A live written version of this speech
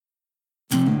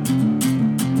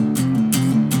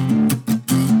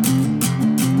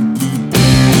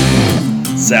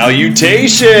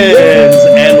Salutations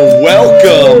and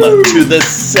welcome to the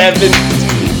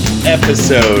 7th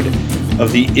episode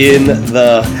of the In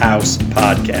the House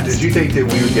podcast. Did you think that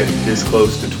we would get this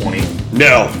close to 20?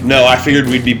 No, I figured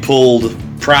we'd be pulled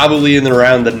probably in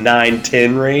around the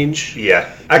 9-10 range.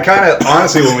 Yeah. I kind of,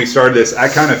 honestly, when we started this, I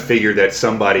kind of figured that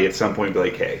somebody at some point would be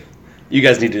like, hey, you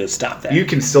guys need to stop that. You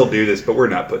can still do this, but we're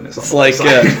not putting this on the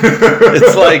website.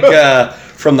 It's like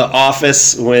from The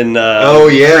Office when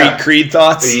Creed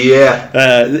thoughts. Yeah.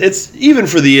 It's even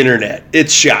for the internet.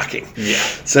 It's shocking. Yeah.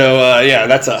 So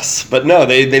that's us. But no,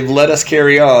 they've let us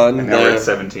carry on. And now we're at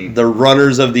 17. The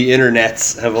runners of the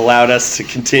internets have allowed us to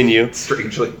continue.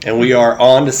 Strangely. And we are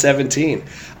on to 17.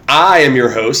 I am your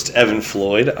host, Evan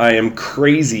Floyd. I am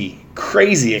crazy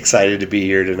excited to be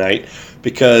here tonight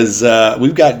because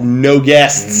we've got no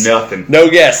guests. Nothing.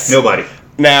 No guests. Nobody.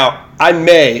 Now, I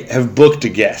may have booked a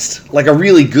guest, like a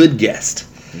really good guest.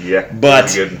 Yeah. But,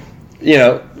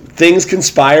 things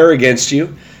conspire against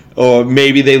you. Or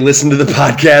maybe they listened to the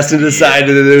podcast and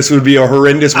decided that this would be a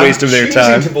horrendous waste of their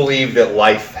time. I'm choosing to believe that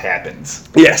life happens.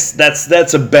 Yes,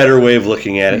 that's a better way of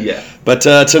looking at it. Yeah. But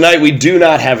tonight we do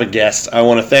not have a guest. I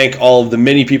want to thank all of the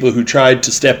many people who tried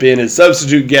to step in as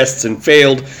substitute guests and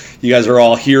failed. You guys are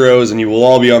all heroes, and you will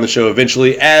all be on the show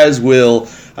eventually, as will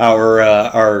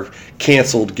our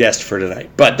canceled guest for tonight.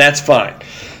 But that's fine.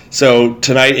 So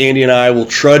tonight, Andy and I will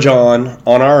trudge on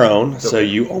our own, so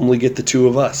you only get the two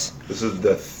of us. This is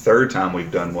the third time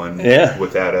we've done one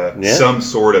without some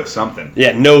sort of something.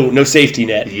 Yeah, no safety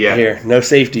net here. No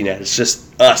safety net. It's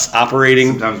just us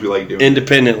operating Sometimes we like doing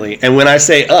independently. And when I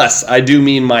say us, I do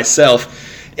mean myself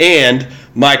and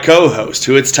my co-host,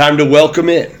 who it's time to welcome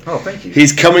in. Oh, thank you.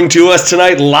 He's coming to us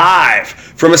tonight live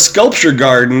from a sculpture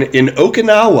garden in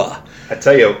Okinawa. I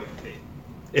tell you,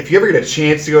 if you ever get a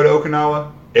chance to go to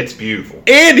Okinawa, it's beautiful.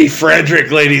 Andy Friedrich,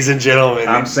 ladies and gentlemen.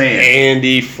 I'm saying.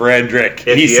 Andy Friedrich.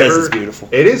 He says it's beautiful.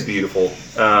 It is beautiful.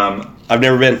 I've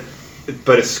never been.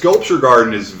 But a sculpture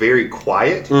garden is very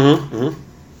quiet. Mm-hmm.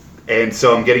 And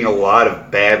so I'm getting a lot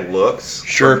of bad looks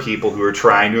from people who are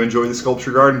trying to enjoy the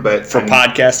sculpture garden. But for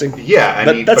podcasting?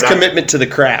 Yeah. That's commitment to the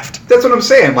craft. That's what I'm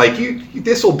saying. Like,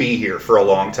 this will be here for a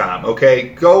long time,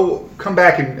 okay? Come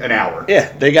back in an hour.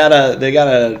 Yeah, they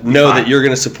gotta know that you're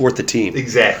going to support the team.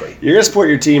 Exactly. You're going to support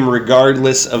your team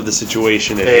regardless of the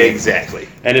situation. Exactly.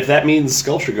 And if that means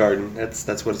sculpture garden,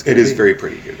 that's what it's going to be. It is very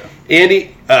pretty here, though.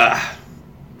 Andy,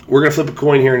 we're going to flip a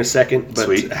coin here in a second, but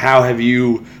Sweet. How have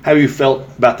you felt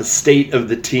about the state of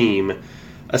the team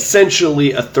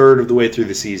essentially a third of the way through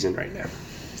the season right now?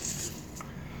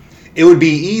 It would be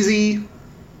easy,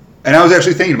 and I was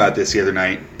actually thinking about this the other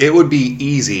night, it would be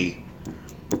easy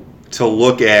to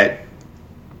look at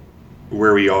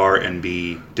where we are and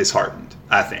be disheartened,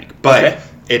 I think. But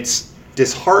It's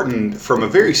disheartened from a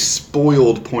very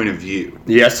spoiled point of view.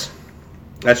 Yes,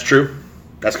 that's true.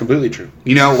 That's completely true.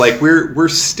 We're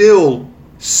still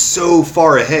so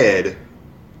far ahead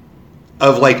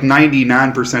of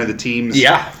 99% of the teams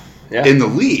in the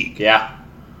league. Yeah.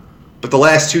 But the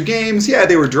last two games,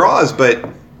 they were draws, but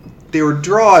they were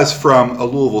draws from a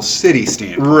Louisville City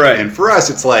standpoint. Right. And for us,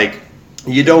 it's like,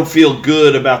 you don't feel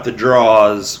good about the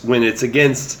draws when it's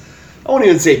against, I won't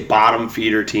even say bottom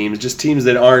feeder teams, just teams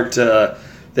that aren't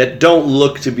that don't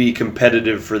look to be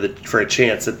competitive for a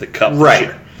chance at the cup this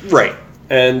year. Right.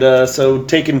 And so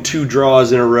taking two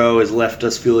draws in a row has left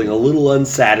us feeling a little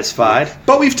unsatisfied.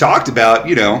 But we've talked about,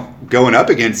 going up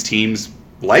against teams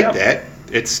like that.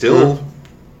 It's still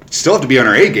have to be on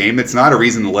our A game. It's not a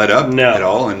reason to let up at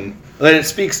all. And it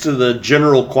speaks to the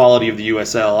general quality of the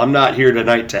USL. I'm not here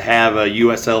tonight to have a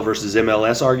USL versus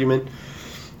MLS argument.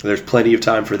 There's plenty of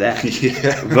time for that.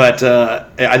 Yeah. But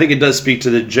I think it does speak to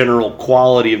the general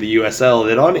quality of the USL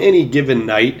that on any given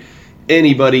night,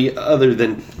 anybody other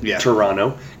than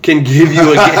Toronto can give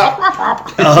you a game.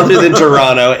 Other than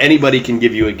Toronto, anybody can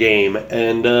give you a game.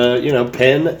 And,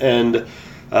 Penn and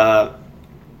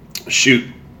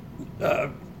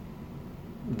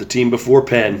the team before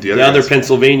Penn, the other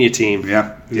Pennsylvania team.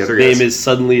 Yeah, the other name is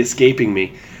suddenly escaping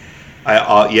me. I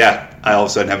all of a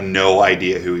sudden have no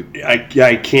idea who. I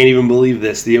can't even believe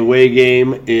this. The away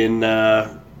game in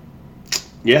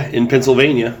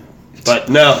Pennsylvania. But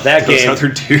no, that Those game, other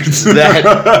dudes. that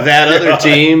other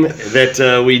team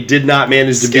that we did not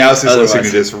manage to beat. Scouse is listening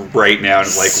to this right now and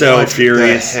is like, so what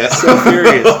furious, the hell? so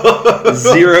furious.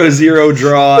 0-0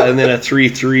 draw and then a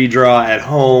 3-3 draw at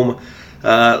home.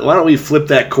 Why don't we flip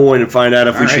that coin and find out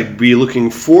if we should be looking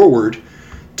forward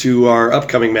to our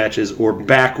upcoming matches or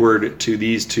backward to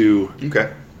these two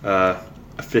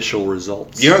official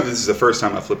results? This is the first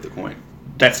time I flipped the coin.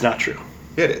 That's not true.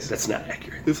 It is. That's not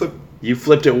accurate. We flipped You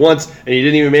flipped it once, and you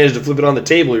didn't even manage to flip it on the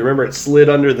table. You remember it slid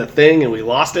under the thing, and we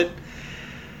lost it?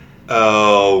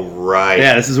 Oh, right.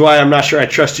 Yeah, this is why I'm not sure I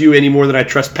trust you any more than I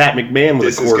trust Pat McMahon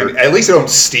with a quarter. At least I don't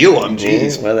steal them.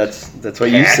 Jeez. Yeah, well, that's what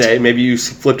you say. Maybe you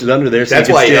flipped it under there so that's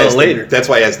you can steal it later. later. That's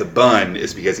why he has the bun,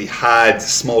 is because he hides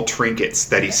small trinkets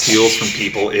that he steals from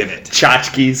people in it.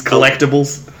 Tchotchkes,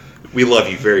 collectibles. We love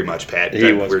you very much, Pat.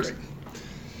 He was great.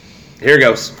 Here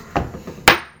goes.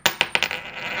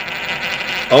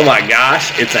 Oh my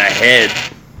gosh, it's a head.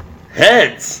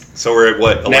 Heads. So we're at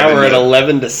what? Now we're at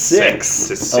 11-6.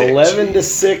 6.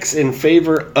 11-6 in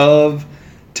favor of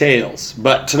tails.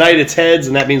 But tonight it's heads,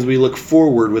 and that means we look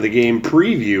forward with a game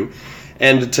preview.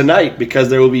 And tonight, because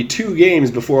there will be 2 games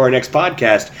before our next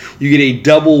podcast, you get a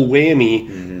double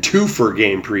whammy twofer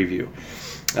game preview.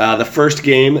 The first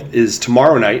game is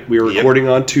tomorrow night. We are recording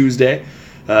on Tuesday.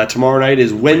 Tomorrow night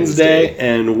is Wednesday,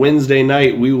 and Wednesday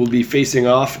night we will be facing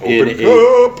off in a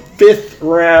 5th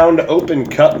round Open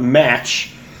Cup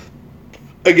match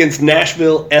against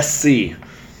Nashville SC.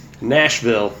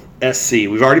 Nashville SC.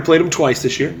 We've already played them twice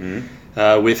this year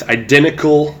with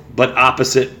identical but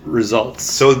opposite results.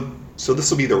 So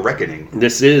this will be the reckoning.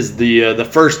 This is the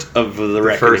first of the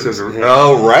reckoning.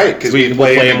 Oh, right, because we'll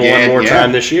play them one more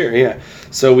time this year. Yeah.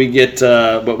 So we get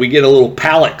a little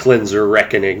palate cleanser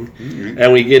reckoning,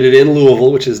 and we get it in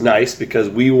Louisville, which is nice because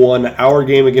we won our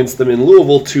game against them in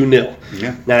Louisville 2-0.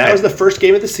 Yeah. Now that was the first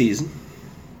game of the season.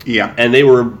 Yeah. And they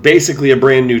were basically a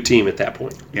brand new team at that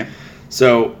point. Yeah.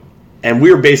 So, and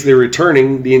we were basically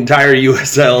returning the entire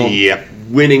USL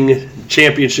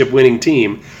championship winning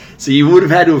team. So you would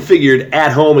have had to have figured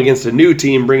at home against a new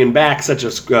team, bringing back such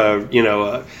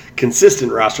a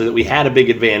consistent roster that we had a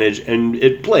big advantage, and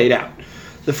it played out.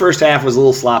 The first half was a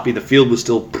little sloppy. The field was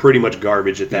still pretty much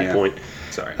garbage at that point.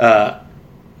 Sorry.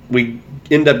 We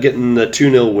end up getting the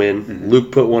 2-0 win.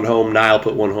 Luke put one home. Niall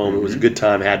put one home. It was a good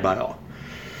time had by all.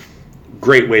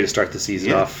 Great way to start the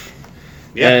season off.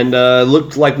 Yeah. And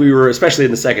looked like we were, especially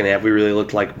in the second half, we really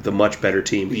looked like the much better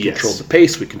team. We controlled the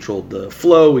pace. We controlled the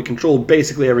flow. We controlled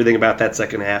basically everything about that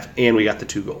second half, and we got the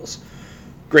 2 goals.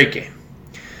 Great game.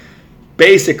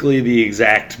 Basically the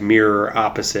exact mirror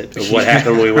opposite of what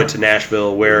happened when we went to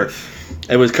Nashville, where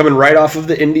it was coming right off of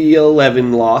the Indy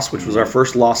 11 loss, which was our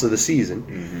first loss of the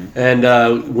season, and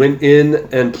went in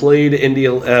and played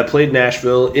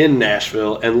Nashville in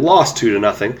Nashville and lost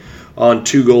 2-0 on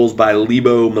 2 goals by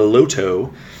Lebo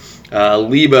Maloto.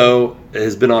 Lebo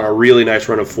has been on a really nice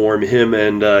run of form. Him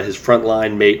and his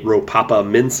frontline mate Ropapa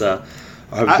Minsa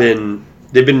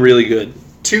they've been really good.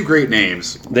 2 great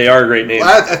names. They are great names.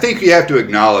 Well, I think you have to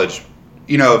acknowledge,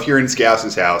 if you're in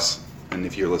Scouse's house, and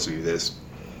if you're listening to this,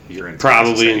 you're in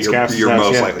probably in Scouse's house. You're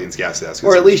most likely in Scouse's house.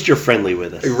 Or at least you're friendly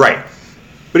with us. Right.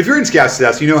 But if you're in Scouse's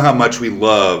house, you know how much we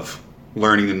love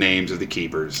learning the names of the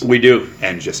keepers. We do.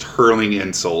 And just hurling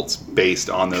insults based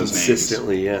on those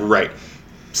Consistently, names. yeah. Right.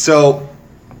 So,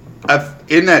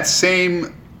 in that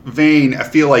same vein, I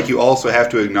feel like you also have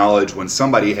to acknowledge when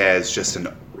somebody has just an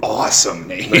awesome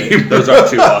name. Those are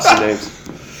 2 awesome names.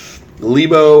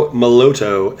 Lebo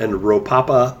Maloto and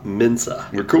Ropapa Minsa.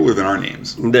 We're cooler than our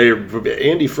names.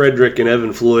 Andy Friedrich and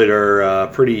Evan Floyd are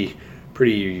pretty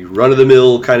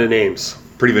run-of-the-mill kind of names.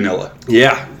 Pretty vanilla.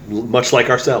 Yeah, much like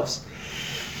ourselves.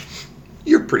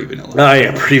 You're pretty vanilla. I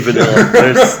am pretty vanilla.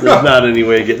 There's not any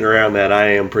way of getting around that. I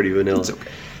am pretty vanilla. It's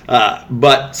okay.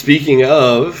 But speaking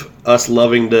of us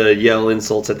loving to yell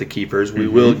insults at the keepers, we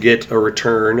will get a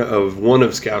return of one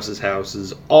of Scouse's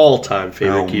house's all-time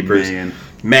favorite keepers, man.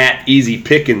 Matt Easy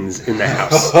Pickens, in the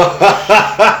house.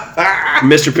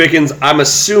 Mr. Pickens, I'm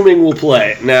assuming will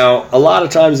play. Now, a lot of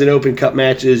times in Open Cup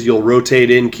matches, you'll rotate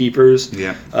in keepers.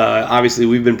 Yeah. Obviously,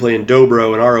 we've been playing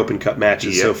Dobro in our Open Cup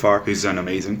matches so far. He's done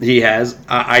amazing. He has.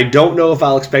 I don't know if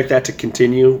I'll expect that to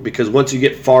continue, because once you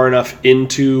get far enough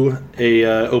into a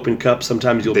Open Cup,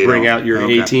 sometimes you'll bring out your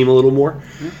A team a little more.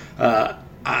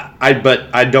 But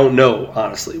I don't know,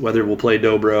 honestly, whether we'll play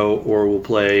Dobro or we'll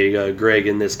play Greg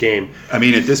in this game. I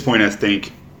mean, at this point, I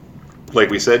think, like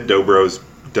we said, Dobro's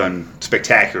done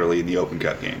spectacularly in the Open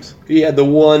Cup games. He had the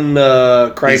one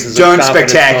crisis He's of done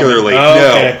confidence spectacularly.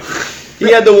 moment. No.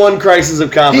 He had the one crisis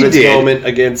of confidence moment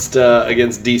against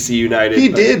DC United. He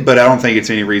did, but I don't think it's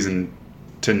any reason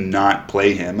to not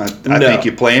play him. I think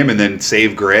you play him and then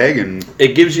save Greg. And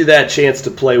it gives you that chance to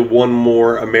play one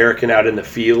more American out in the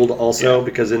field also,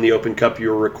 because in the Open Cup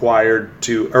you're required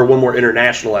to, or one more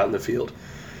international out in the field.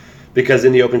 Because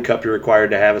in the Open Cup you're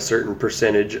required to have a certain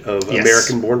percentage of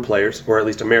American-born players, or at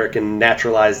least American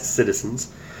naturalized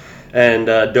citizens. And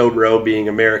Dobro being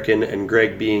American and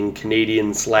Greg being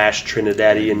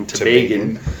Canadian/Trinidadian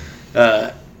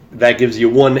Tobagan. that gives you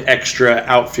one extra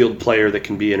outfield player that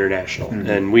can be international. Mm-hmm.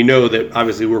 And we know that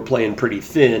obviously we're playing pretty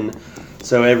thin,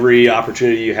 so every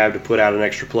opportunity you have to put out an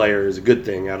extra player is a good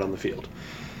thing out on the field.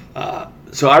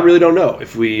 So I really don't know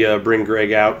if we bring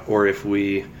Greg out or if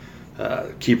we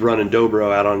keep running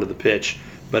Dobro out onto the pitch.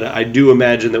 But I do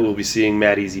imagine that we'll be seeing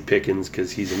Matt Easy Pickens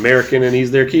because he's American and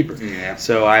he's their keeper. Yeah.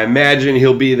 So I imagine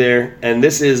he'll be there. And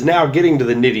this is now getting to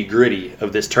the nitty-gritty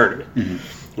of this tournament.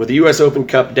 Mm-hmm. With the U.S. Open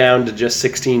Cup down to just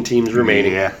 16 teams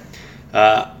remaining. Yeah.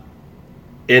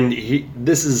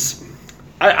 This is...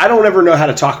 I don't ever know how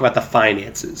to talk about the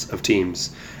finances of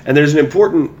teams. And there's an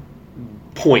important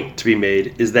point to be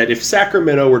made, is that if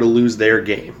Sacramento were to lose their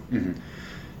game, mm-hmm.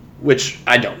 which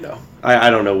I don't know.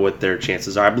 I don't know what their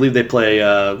chances are. I believe they play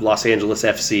Los Angeles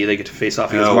FC. They get to face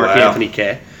off against Anthony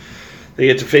K. They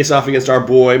get to face off against our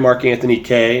boy, Mark Anthony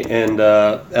K, and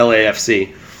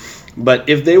LAFC. But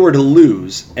if they were to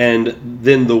lose, and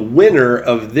then the winner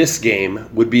of this game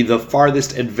would be the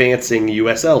farthest advancing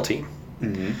USL team,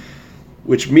 mm-hmm.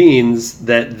 which means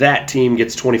that team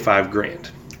gets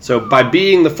 $25,000. So by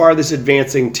being the farthest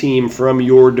advancing team from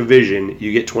your division,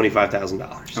 you get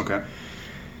 $25,000. Okay.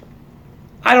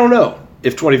 I don't know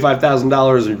if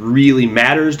 $25,000 really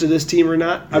matters to this team or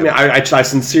not. I mean, I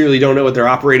sincerely don't know what their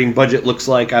operating budget looks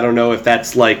like. I don't know if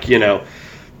that's like,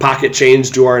 pocket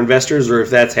change to our investors or if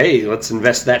that's, hey, let's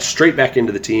invest that straight back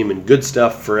into the team and good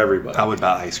stuff for everybody. I would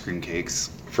buy ice cream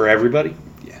cakes. For everybody?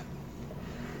 Yeah.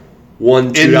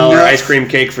 $2 ice cream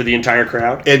cake for the entire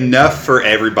crowd? Enough for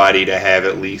everybody to have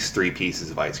at least 3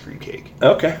 pieces of ice cream cake.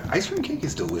 Okay. Ice cream cake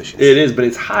is delicious. It is, but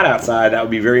it's hot outside. That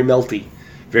would be very melty.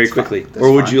 Very quickly.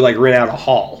 Or would you rent out a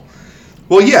hall?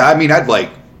 Well, yeah. I mean, I'd so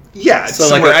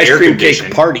like an ice cream cake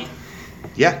party.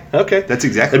 Yeah. Okay. That's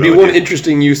exactly. That'd be one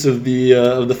interesting use of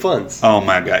the funds. Oh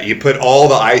my God! You put all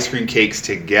the ice cream cakes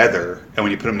together, and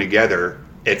when you put them together,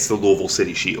 it's the Louisville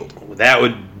City Shield. That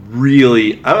would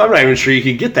really. I'm not even sure you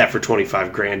could get that for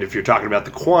 $25,000 if you're talking about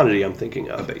the quantity I'm thinking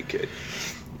of. I bet you could.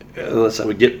 Unless I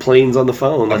would get planes on the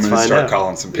phone. Let's find out. Start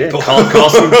calling some people. Yeah,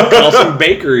 call some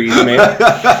bakeries, man.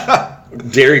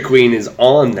 Dairy Queen is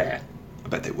on that. I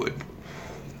bet they would.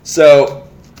 So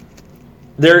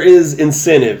there is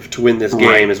incentive to win this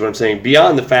game, is what I'm saying.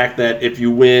 Beyond the fact that if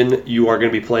you win, you are going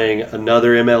to be playing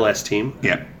another MLS team.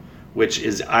 Yeah. Which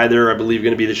is either, I believe,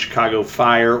 going to be the Chicago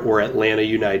Fire or Atlanta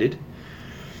United.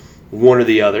 One or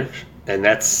the other. And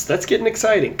that's getting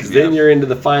exciting because then you're into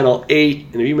the Final 8.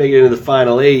 And if you make it into the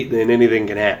Final 8, then anything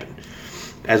can happen.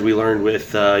 As we learned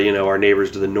with our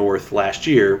neighbors to the north last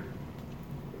year.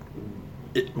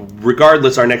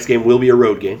 Regardless, our next game will be a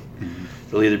road game. Mm-hmm.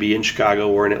 It'll either be in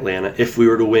Chicago or in Atlanta if we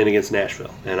were to win against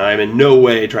Nashville. And I'm in no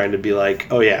way trying to be like,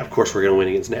 oh yeah, of course we're going to win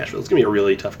against Nashville. It's going to be a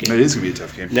really tough game. It is going to be a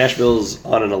tough game. Nashville's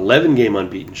on an 11-game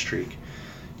unbeaten streak.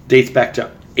 Dates back to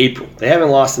April. They haven't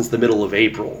lost since the middle of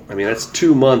April. I mean, that's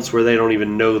 2 months where they don't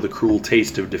even know the cruel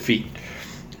taste of defeat.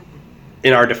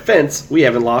 In our defense, we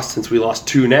haven't lost since we lost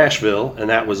to Nashville, and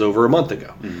that was over a month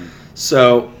ago. Mm-hmm.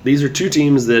 So these are two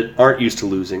teams that aren't used to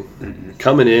losing,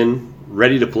 coming in,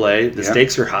 ready to play. The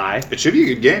stakes are high. It should be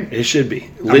a good game. It should be.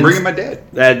 I'm bringing my dad.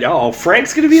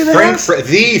 Frank's going to be in there?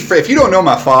 If you don't know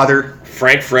my father...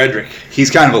 Frank Friedrich.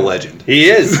 He's kind of a legend. He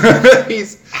is.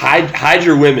 Hide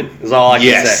your women is all I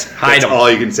can say. Hide them. All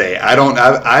you can say.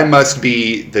 I must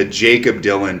be the Jacob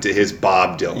Dylan to his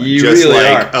Bob Dylan. You just really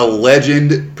are. A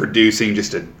legend producing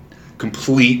just a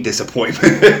complete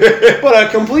disappointment. But a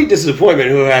complete disappointment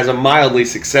who has a mildly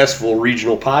successful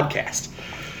regional podcast.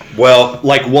 Well,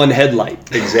 like one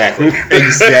headlight. Exactly.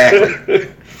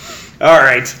 All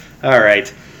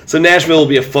right. So Nashville will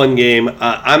be a fun game.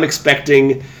 I'm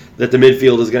expecting that the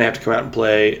midfield is going to have to come out and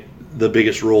play the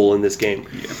biggest role in this game.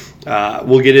 Yeah.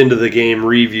 We'll get into the game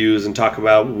reviews and talk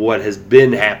about what has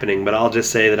been happening, but I'll just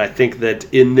say that I think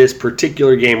that in this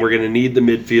particular game, we're going to need the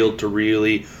midfield to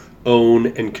really own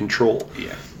and control.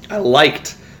 Yeah. I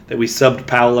liked that we subbed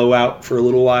Paolo out for a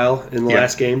little while in the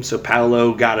last game, so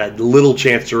Paolo got a little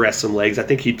chance to rest some legs. I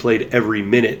think he played every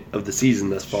minute of the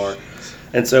season thus far,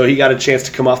 and so he got a chance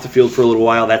to come off the field for a little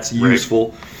while. That's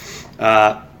useful.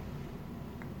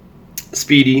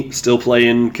 Speedy still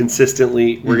playing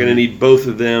consistently. We're going to need both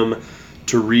of them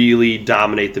to really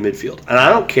dominate the midfield. And I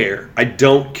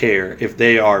don't care if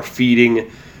they are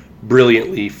feeding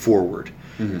brilliantly forward.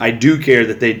 Mm-hmm. I do care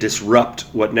that they disrupt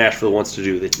what Nashville wants to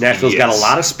do. Nashville's got a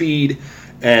lot of speed,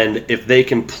 and if they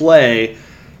can play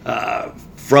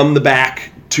from the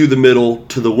back to the middle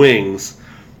to the wings,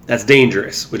 that's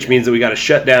dangerous, which means that we got to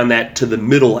shut down that to the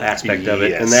middle aspect of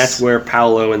it, and that's where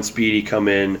Paolo and Speedy come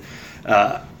in.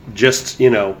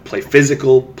 Play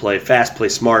physical, play fast, play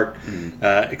smart.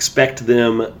 Expect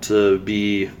them to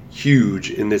be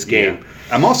huge in this game.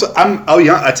 Yeah.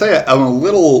 I tell you, I'm a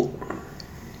little,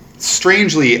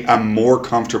 strangely, I'm more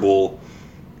comfortable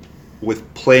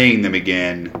with playing them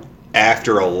again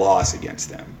after a loss against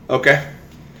them. Okay.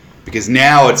 Because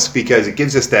now because it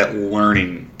gives us that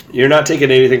learning. You're not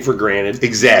taking anything for granted.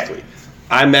 Exactly.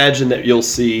 I imagine that you'll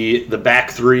see the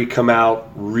back three come out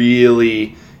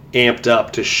really amped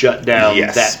up to shut down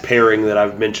that pairing that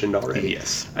I've mentioned already.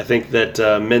 Yes. I think that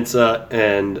Mensah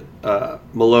and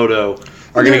Melodo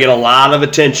are going to get a lot of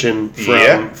attention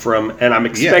from, and I'm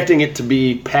expecting it to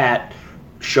be Pat,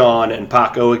 Sean, and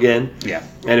Paco again. Yeah.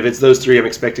 And if it's those three, I'm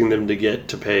expecting them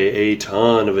to pay a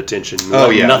ton of attention.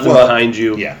 Nothing behind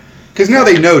you. Yeah. Because now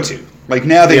they know to. Like,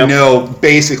 now they know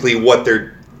basically what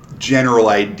their general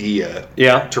idea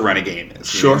to run a game is.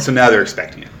 Sure. So now they're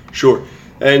expecting it. Sure.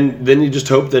 And then you just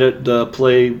hope that it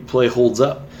play holds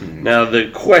up. Mm-hmm. Now,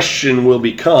 the question will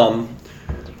become,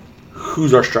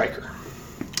 who's our striker?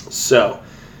 So,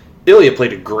 Ilya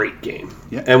played a great game.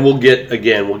 Yeah. And we'll get to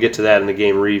that in the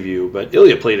game review. But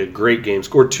Ilya played a great game,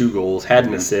 scored 2 goals, had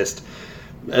an assist.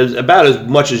 About as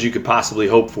much as you could possibly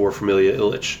hope for from Ilya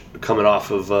Illich, coming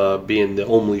off of being the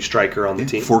only striker on the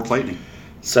team. Forked lightning.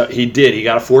 So he did. He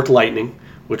got a forked lightning,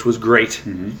 which was great.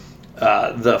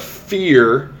 Mm-hmm. The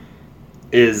fear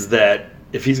is that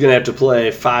if he's going to have to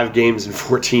play 5 games in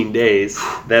 14 days,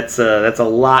 that's a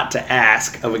lot to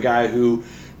ask of a guy who,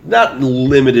 not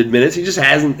limited minutes, he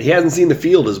hasn't seen the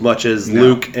field as much as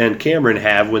Luke and Cameron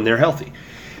have when they're healthy.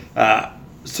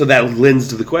 So that lends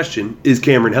to the question, is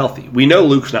Cameron healthy? We know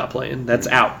Luke's not playing. That's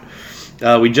out.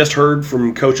 We just heard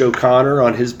from Coach O'Connor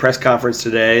on his press conference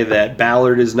today that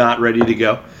Ballard is not ready to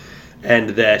go and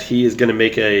that he is going to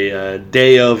make a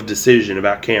day of decision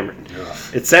about Cameron. Ugh.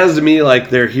 It sounds to me like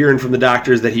they're hearing from the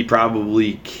doctors that he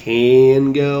probably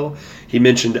can go. He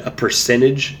mentioned a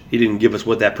percentage. He didn't give us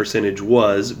what that percentage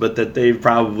was, but that they've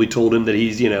probably told him that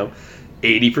he's, 80%,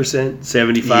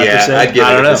 75%. Yeah, I'd give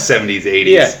it the 70s, 80s.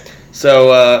 Yeah.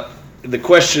 So the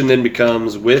question then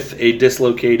becomes, with a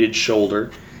dislocated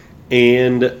shoulder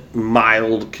and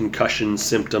mild concussion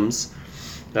symptoms,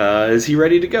 is he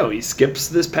ready to go? He skips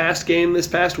this past game this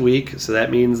past week, so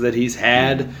that means that he's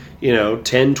had,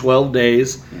 10, 12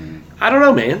 days. I don't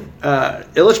know, man.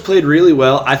 Illich played really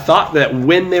well. I thought that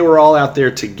when they were all out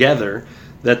there together,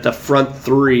 that the front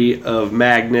three of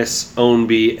Magnus,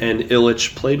 Ownby, and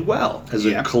Illich played well as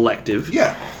a collective.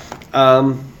 Yeah.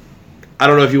 I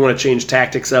don't know if you want to change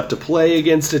tactics up to play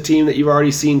against a team that you've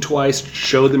already seen twice,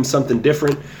 show them something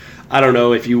different. I don't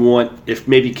know if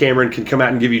maybe Cameron can come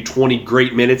out and give you 20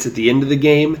 great minutes at the end of the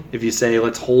game, if you say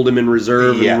let's hold him in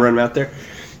reserve and run him out there.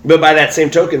 But by that same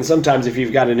token, sometimes if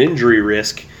you've got an injury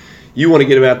risk, you want to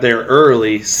get him out there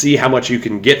early, see how much you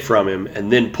can get from him,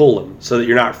 and then pull him so that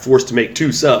you're not forced to make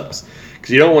 2 subs.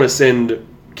 Because you don't want to send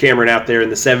Cameron out there in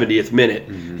the 70th minute.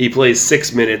 Mm-hmm. He plays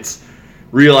 6 minutes,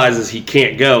 realizes he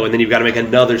can't go, and then you've got to make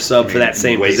another sub for that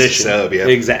same position. Sub, yeah.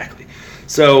 Exactly.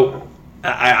 So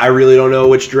I really don't know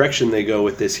which direction they go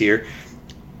with this here.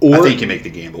 I think you make the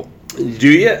gamble. Do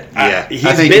you? Yeah.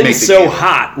 He's been so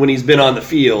hot when he's been on the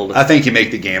field. I think you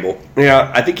make the gamble. Yeah,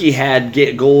 I think he had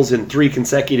goals in 3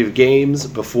 consecutive games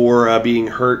before being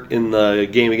hurt in the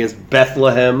game against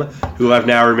Bethlehem, who I've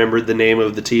now remembered the name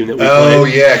of the team that we played. Oh,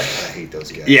 yeah. I hate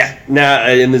those guys. Yeah. Now,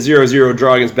 in the 0-0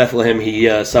 draw against Bethlehem,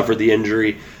 he suffered the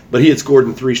injury, but he had scored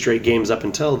in 3 straight games up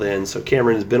until then, so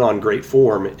Cameron has been on great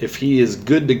form. If he is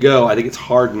good to go, I think it's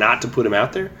hard not to put him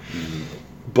out there. Mm-hmm.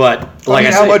 But like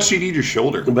how much do you need your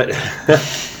shoulder? But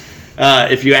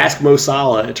if you ask Mo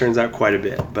Salah, it turns out quite a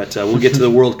bit. But we'll get to the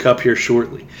World Cup here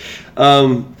shortly.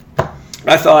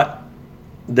 I thought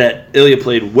that Ilya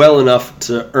played well enough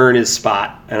to earn his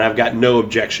spot, and I've got no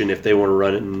objection if they want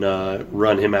to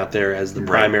run him out there as the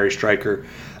primary striker.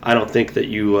 I don't think that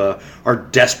you are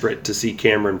desperate to see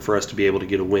Cameron for us to be able to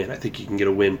get a win. I think you can get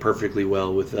a win perfectly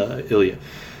well with Ilya.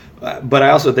 But I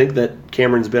also think that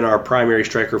Cameron's been our primary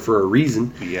striker for a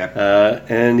reason. Yeah.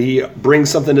 And he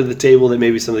brings something to the table that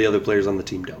maybe some of the other players on the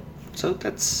team don't. So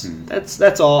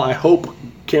that's all. I hope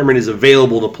Cameron is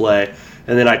available to play,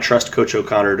 and then I trust Coach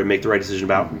O'Connor to make the right decision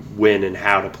about when and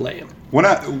how to play him.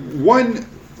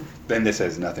 Then this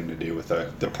has nothing to do with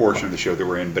the portion of the show that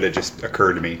we're in, but it just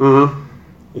occurred to me. Mm-hmm.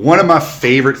 One of my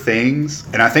favorite things,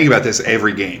 and I think about this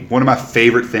every game, one of my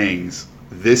favorite things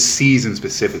this season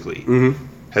specifically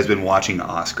has been watching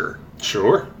Oscar.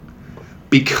 Sure.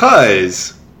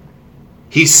 Because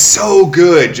he's so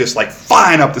good just like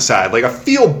flying up the side. Like, I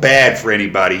feel bad for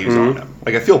anybody who's on him.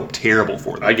 Like, I feel terrible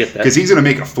for them. I get that. Because he's going to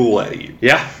make a fool out of you.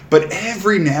 Yeah. But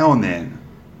every now and then,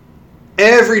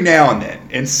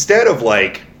 instead of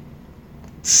like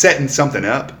setting something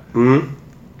up,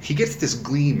 he gets this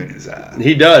gleam in his eye.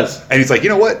 He does. And he's like, you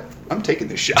know what? I'm taking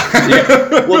this shot.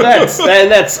 Yeah. Well,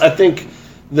 that's I think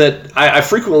that I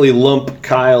frequently lump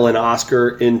Kyle and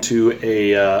Oscar into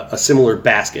a similar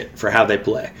basket for how they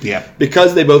play. Yeah.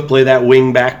 Because they both play that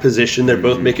wing back position. They're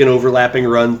both making overlapping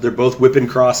runs. They're both whipping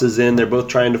crosses in. They're both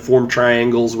trying to form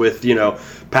triangles with,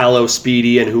 Paolo,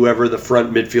 Speedy, and whoever the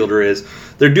front midfielder is.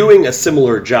 They're doing a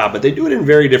similar job, but they do it in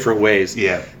very different ways.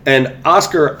 Yeah. And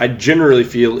Oscar, I generally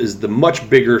feel, is the much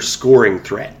bigger scoring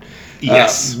threat.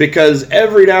 Yes. Because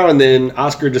every now and then,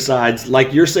 Oscar decides,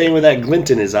 like you're saying with that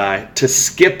glint in his eye, to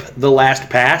skip the last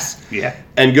pass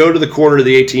and go to the corner of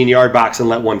the 18-yard box and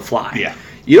let one fly. Yeah.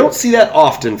 You don't see that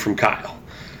often from Kyle.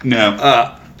 No.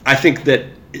 I think that,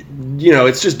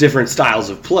 it's just different styles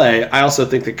of play. I also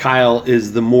think that Kyle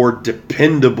is the more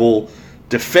dependable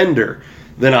defender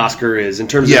than Oscar is in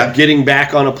terms of getting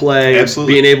back on a play,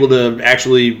 Absolutely. being able to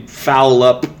actually foul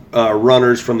up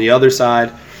runners from the other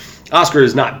side. Oscar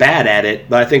is not bad at it,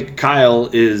 but I think Kyle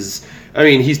is,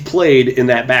 he's played in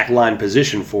that back line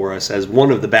position for us as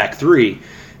one of the back three,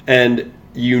 and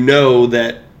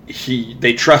that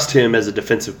they trust him as a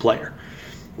defensive player.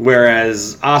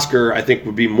 Whereas Oscar, I think,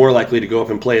 would be more likely to go up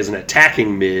and play as an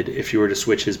attacking mid if you were to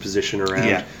switch his position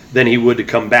around than he would to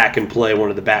come back and play one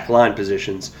of the back line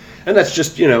positions. And that's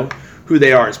just, who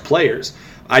they are as players.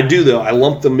 I do, though. I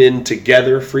lump them in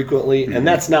together frequently, and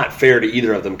that's not fair to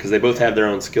either of them because they both have their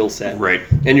own skill set. Right.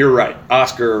 And you're right.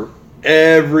 Oscar,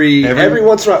 every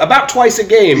once in a while, about twice a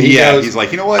game, he goes, he's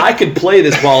like, you know what? I could play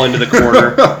this ball into the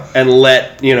corner and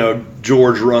let,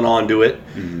 George run onto it.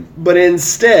 Mm-hmm. But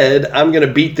instead, I'm going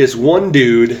to beat this one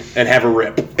dude and have a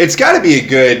rip. It's got to be a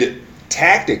good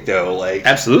tactic, though.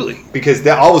 Absolutely. Because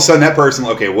all of a sudden that person,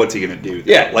 okay, what's he going to do?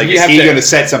 Yeah. Is he going to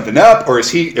set something up, or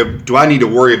do I need to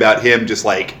worry about him just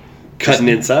cutting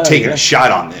inside, taking a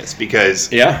shot on this?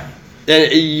 Because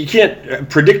and you can't.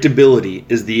 Predictability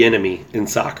is the enemy in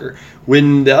soccer.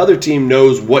 When the other team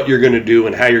knows what you're going to do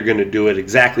and how you're going to do it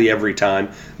exactly every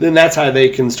time, then that's how they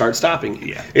can start stopping you.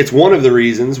 Yeah. It's one of the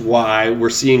reasons why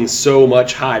we're seeing so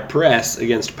much high press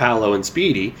against Paolo and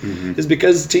Speedy, is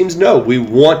because teams know we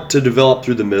want to develop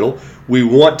through the middle. We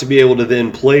want to be able to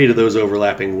then play to those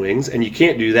overlapping wings, and you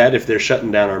can't do that if they're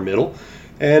shutting down our middle.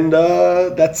 And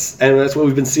that's what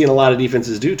we've been seeing a lot of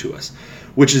defenses do to us.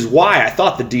 Which is why I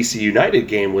thought the DC United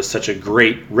game was such a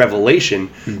great revelation,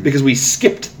 because we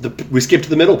skipped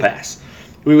the middle pass.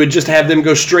 We would just have them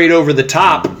go straight over the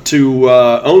top to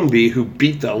Ownby, who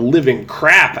beat the living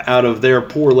crap out of their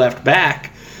poor left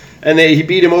back, and he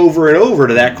beat him over and over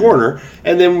to that corner,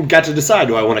 and then got to decide: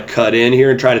 do I want to cut in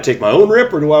here and try to take my own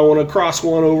rip, or do I want to cross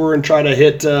one over and try to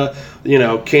hit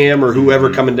Cam or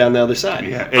whoever coming down the other side?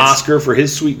 Yeah, Oscar for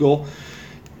his sweet goal.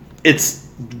 It's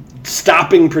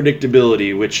stopping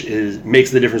predictability, which makes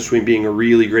the difference between being a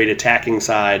really great attacking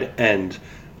side and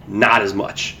not as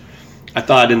much. I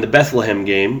thought in the Bethlehem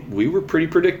game, we were pretty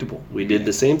predictable. We did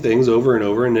the same things over and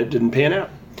over, and it didn't pan out.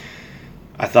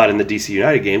 I thought in the DC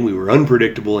United game, we were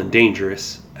unpredictable and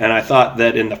dangerous. And I thought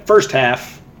that in the first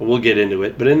half, we'll get into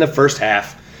it, but in the first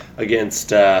half against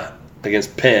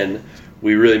Penn,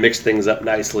 we really mixed things up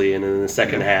nicely, and in the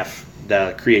second half,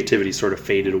 the creativity sort of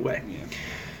faded away. Yeah.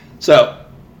 So,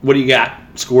 what do you got?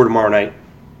 Score tomorrow night.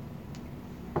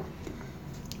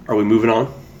 Are we moving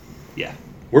on? Yeah.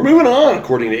 We're moving on,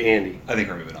 according to Andy. I think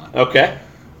we're moving on. Okay.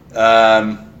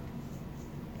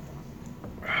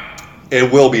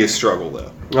 It will be a struggle,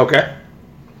 though. Okay.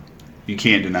 You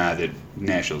can't deny that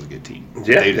Nashville's a good team.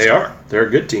 Yeah, they are. They're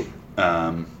a good team.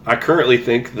 I currently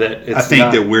think that it's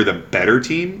that we're the better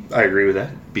team. I agree with that.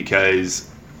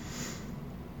 Because,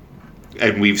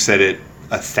 and we've said it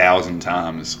 1,000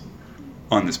 times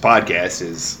on this podcast,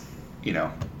 is,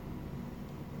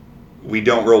 we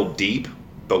don't roll deep,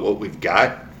 but what we've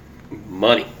got,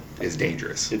 money, is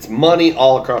dangerous. It's money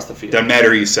all across the field. Doesn't matter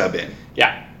who you sub in.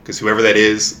 Yeah. Because whoever that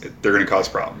is, they're going to cause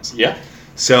problems. Yeah.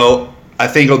 So I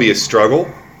think it'll be a struggle.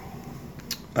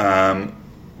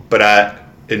 But I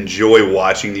enjoy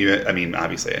watching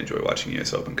obviously I enjoy watching the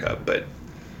U.S. Open Cup, but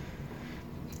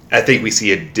I think we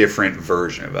see a different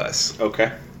version of us.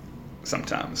 Okay.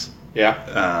 Sometimes.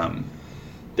 Yeah.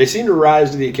 They seem to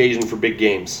rise to the occasion for big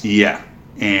games. Yeah.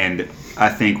 And I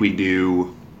think we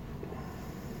do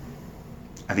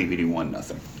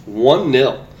 1-0.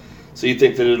 1-0. So you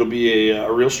think that it'll be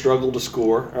a real struggle to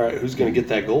score? All right, who's going to get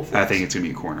that goal for us? I think it's going to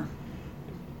be a corner.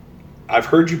 I've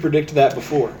heard you predict that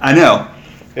before. I know.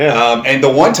 Yeah. And the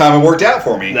one time it worked out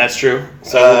for me. That's true.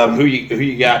 So who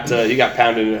you got? You got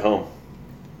pounded at home.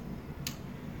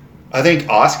 I think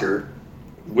Oscar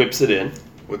whips it in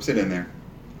there,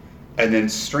 and then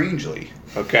strangely,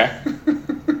 okay,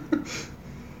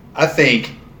 I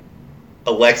think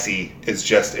Alexi is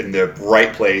just in the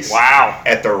right place. Wow.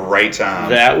 At the right time.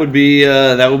 That would be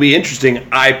interesting.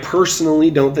 I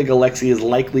personally don't think Alexi is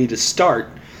likely to start.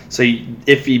 So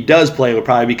if he does play, he'll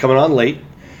probably be coming on late.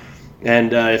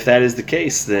 And if that is the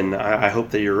case, then I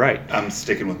hope that you're right. I'm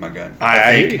sticking with my gun.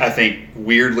 I think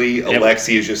weirdly,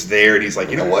 Alexi is just there, and he's like,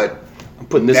 you know what? I'm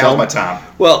putting this Now's on my time.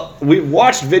 Well, we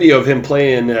watched video of him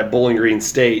playing at Bowling Green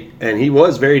State, and he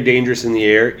was very dangerous in the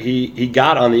air. He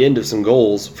got on the end of some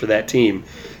goals for that team,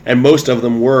 and most of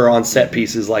them were on set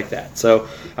pieces like that. So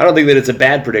I don't think that it's a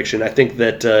bad prediction. I think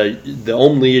that the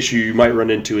only issue you might run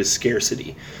into is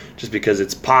scarcity, just because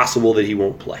it's possible that he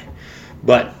won't play.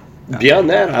 But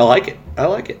beyond that, I like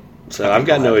it. So I've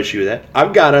got no issue with that.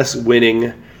 I've got us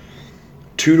winning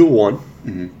 2-1.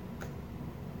 Mm-hmm.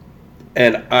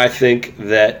 And I think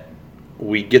that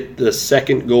we get the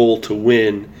second goal to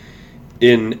win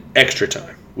in extra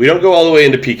time. We don't go all the way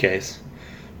into PKs.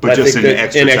 But just in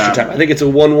extra time. I think it's a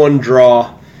 1-1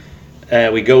 draw.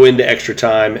 We go into extra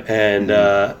time, and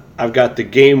I've got the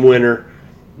game winner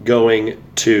going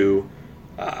to...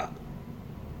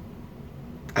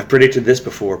 I've predicted this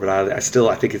before, but I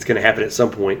think it's going to happen at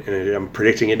some point, and I'm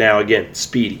predicting it now again.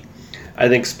 Speedy. I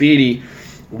think Speedy,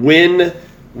 when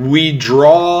we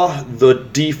draw the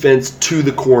defense to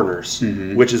the corners,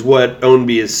 which is what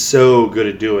Ownby is so good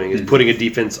at doing, is putting a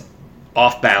defense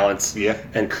off balance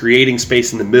and creating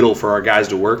space in the middle for our guys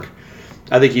to work.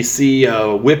 I think you see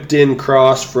a whipped-in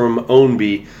cross from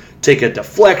Ownby take a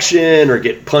deflection or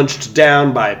get punched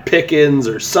down by Pickens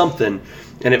or something,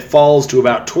 and it falls to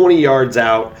about 20 yards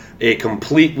out, a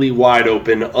completely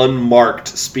wide-open, unmarked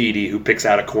Speedy who picks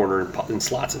out a corner and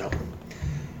slots it home.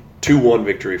 2-1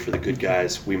 victory for the good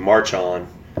guys. We march on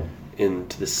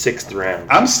into the 6th round.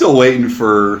 I'm still waiting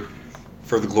for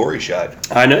the glory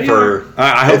shot. I know you are.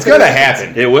 I hope it's going to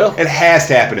happen. It will. It has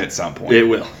to happen at some point. It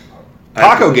will.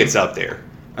 Paco gets up there.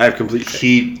 I have complete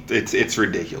faith. It's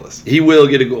ridiculous. He will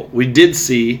get a goal. We did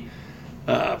see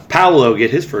Paolo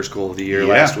get his first goal of the year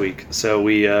last week. So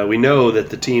we know that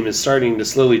the team is starting to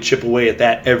slowly chip away at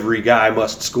that every guy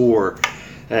must score.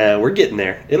 We're getting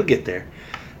there. It'll get there.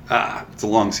 It's a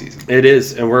long season. It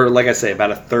is, and we're, like I say,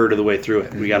 about a third of the way through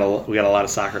it. We got a lot of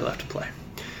soccer left to play.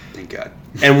 Thank God.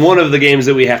 And one of the games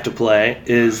that we have to play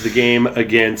is the game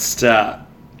against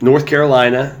North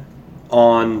Carolina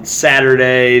on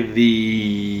Saturday,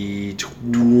 the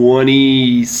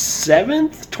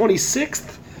 27th,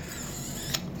 26th,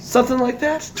 something like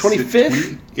that,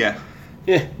 25th. Yeah,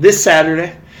 this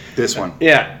Saturday. This one.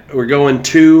 Yeah, we're going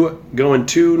to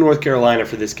North Carolina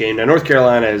for this game. Now, North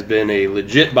Carolina has been a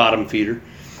legit bottom feeder.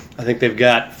 I think they've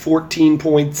got 14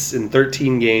 points in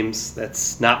 13 games.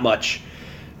 That's not much.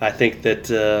 I think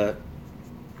that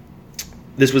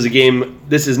this was a game.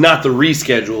 This is not the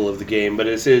reschedule of the game, but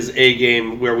this is a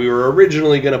game where we were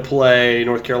originally going to play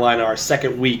North Carolina our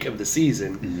second week of the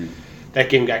season. Mm-hmm. That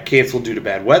game got canceled due to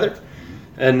bad weather,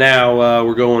 and now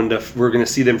we're going to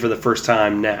see them for the first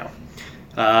time now.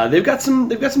 They've got some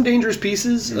dangerous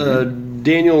pieces. Mm-hmm.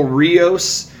 Daniel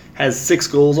Rios has 6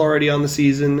 goals already on the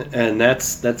season, and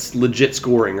that's legit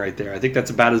scoring right there. I think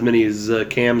that's about as many as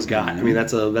Cam's got. Mm-hmm. I mean,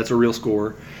 that's a real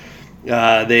scorer.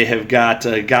 They have got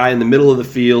a guy in the middle of the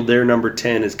field. Their number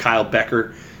 10 is Kyle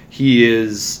Becker. He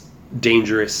is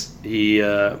dangerous.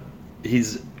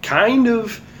 He's kind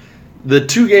of, the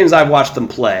 2 games I've watched them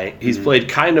play, he's played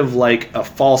kind of like a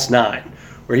false 9,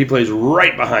 where he plays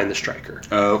right behind the striker.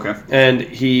 Oh, okay. And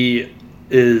he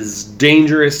is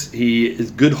dangerous. He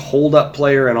is a good hold-up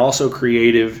player and also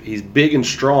creative. He's big and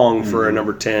strong for a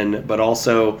number 10, but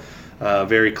also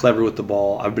very clever with the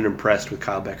ball. I've been impressed with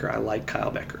Kyle Becker. I like Kyle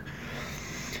Becker.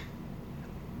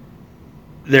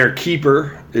 Their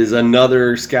keeper is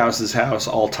another Scouse's House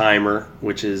all-timer,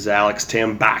 which is Alex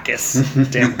Tambakis.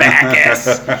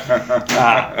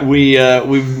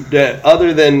 We've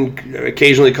other than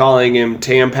occasionally calling him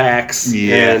Tampax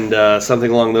and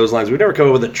something along those lines, we've never come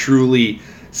up with a truly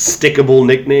stickable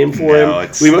nickname for him.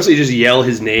 We mostly just yell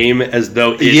his name as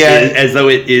though it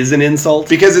is an insult,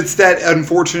 because it's that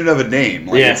unfortunate of a name.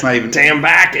 It's not even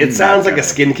Tambak. It sounds like a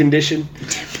skin condition.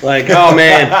 Like, oh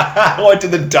man, I went to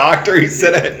the doctor. He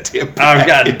said I had Tambakis. I've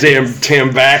got damn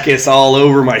Tambakis all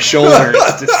over my shoulder.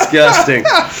 It's disgusting.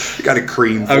 I got a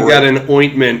cream. I've got an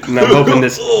ointment, and I'm hoping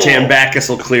this Tambakis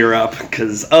will clear up,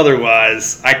 because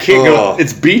otherwise I can't go.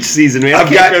 It's beach season, man. I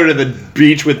can't go to the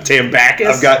beach with Tambakis.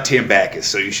 I've got Tambakis,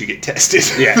 so you should get tested.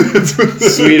 Yeah,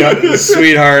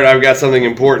 sweetheart, I've got something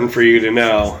important for you to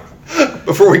know.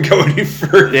 Before we go any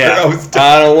further,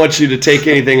 I don't want you to take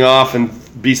anything off and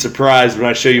be surprised when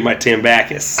I show you my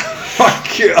Tambakis.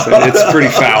 Oh, God. So it's pretty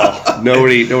foul.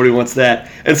 Nobody wants that.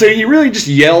 And so you really just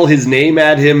yell his name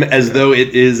at him as though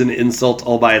it is an insult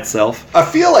all by itself. I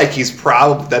feel like he's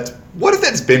probably what if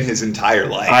that's been his entire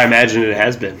life? I imagine it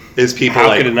has been. Is people How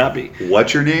like, could it not be?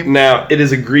 What's your name? Now, it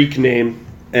is a Greek name,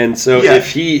 and so if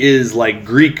he is like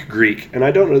Greek, and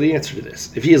I don't know the answer to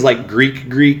this, if he is like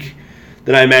Greek,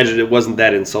 then I imagine it wasn't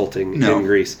that insulting in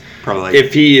Greece. Probably.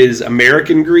 If he is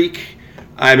American Greek,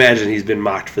 I imagine he's been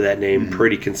mocked for that name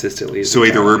pretty consistently. So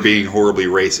either we're being horribly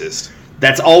racist.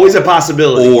 That's always a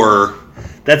possibility. Or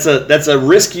that's a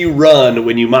risk you run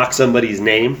when you mock somebody's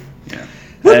name. Yeah.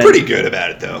 We're pretty good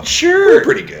about it, though. Sure. We're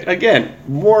pretty good. Again,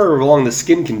 more along the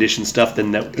skin condition stuff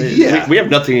than that. Yeah. We have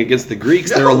nothing against the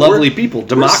Greeks. No, They're a lovely people.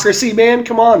 Democracy, man.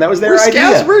 Come on. That was their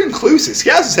idea. We're inclusive.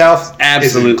 Scouts South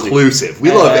is inclusive.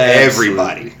 We love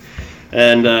everybody.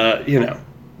 And,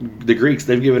 the Greeks,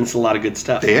 they've given us a lot of good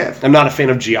stuff. They have. I'm not a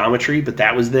fan of geometry, but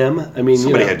that was them. I mean,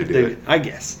 somebody had to do it. I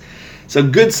guess. So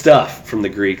good stuff from the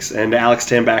Greeks, and Alex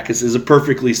Tambakis is a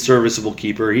perfectly serviceable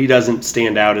keeper. He doesn't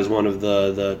stand out as one of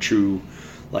the true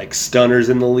stunners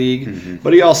in the league,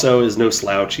 but he also is no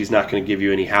slouch. He's not going to give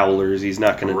you any howlers. He's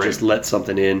not going to just let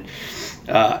something in.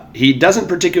 He doesn't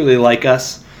particularly like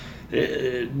us.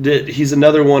 He's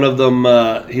another one of them.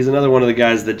 He's another one of the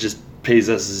guys that just pays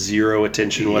us zero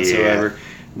attention whatsoever.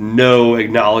 No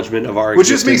acknowledgement of our existence.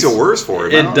 Which just makes it worse for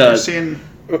him. It does.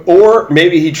 Or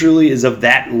maybe he truly is of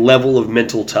that level of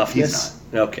mental toughness.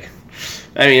 He's not. Okay.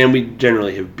 I mean, and we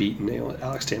generally have beaten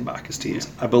Alex Tambakis teams.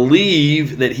 I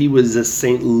believe that he was a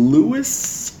St.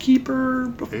 Louis keeper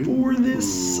before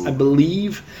this. I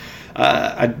believe.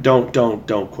 I don't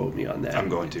quote me on that. I'm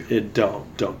going to.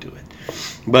 Don't do it.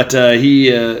 But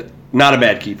he not a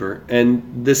bad keeper.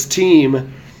 And this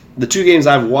team, the two games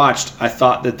I've watched, I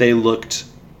thought that they looked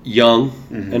young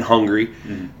and hungry.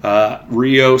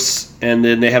 Rios, and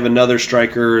then they have another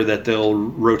striker that they'll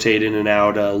rotate in and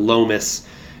out, Lomas,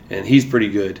 and he's pretty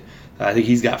good. I think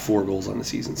he's got 4 goals on the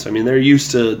season. So, I mean, they're used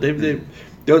to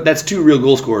that's 2 real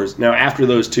goal scorers. Now, after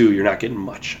those 2, you're not getting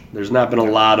much. There's not been a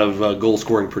lot of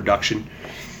goal-scoring production,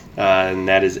 and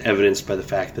that is evidenced by the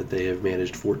fact that they have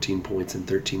managed 14 points in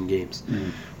 13 games.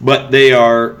 But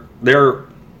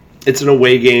it's an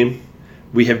away game.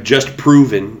 We have just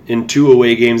proven in 2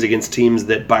 away games against teams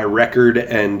that by record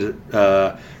and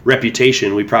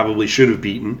reputation we probably should have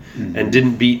beaten and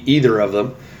didn't beat either of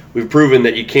them. We've proven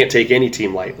that you can't take any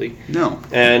team lightly. No.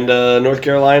 And North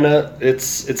Carolina,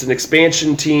 it's an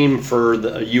expansion team for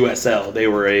the USL. They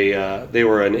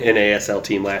were an NASL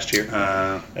team last year,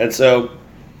 and so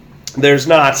there's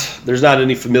not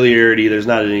any familiarity. There's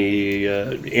not any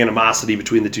animosity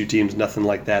between the two teams. Nothing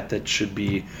like that should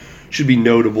be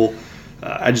notable.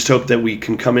 I just hope that we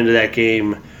can come into that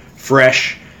game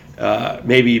fresh,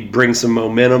 maybe bring some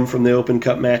momentum from the Open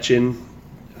Cup match in.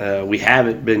 We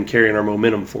haven't been carrying our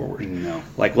momentum forward. No.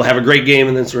 We'll have a great game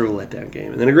and then sort of a letdown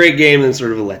game, and then a great game and then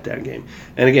sort of a letdown game.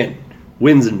 And again,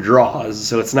 wins and draws,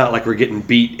 so it's not like we're getting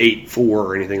beat 8-4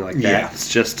 or anything like that. Yeah.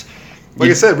 It's just...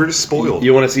 I said, we're just spoiled.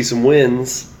 You want to see some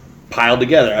wins piled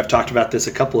together. I've talked about this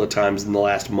a couple of times in the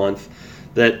last month,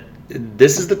 that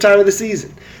this is the time of the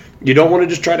season. You don't want to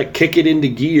just try to kick it into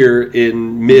gear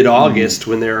in mid-August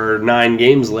when there are 9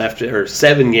 games left or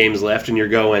 7 games left, and you're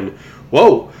going,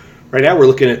 whoa, right now we're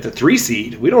looking at the 3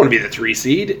 seed. We don't want to be the 3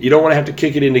 seed. You don't want to have to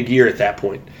kick it into gear at that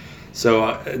point.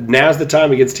 So now's the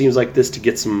time against teams like this to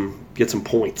get some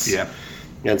points. Yeah.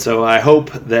 And so I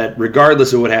hope that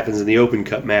regardless of what happens in the Open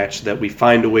Cup match, that we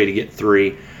find a way to get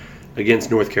 3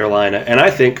 against North Carolina. And I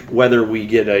think whether we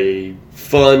get a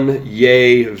fun,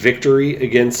 yay victory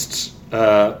against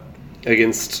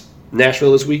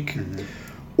Nashville this week,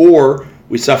 or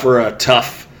we suffer a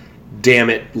tough,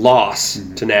 damn it, loss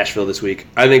to Nashville this week,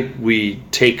 I think we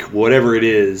take whatever it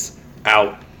is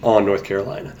out on North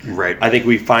Carolina. Right. I think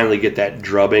we finally get that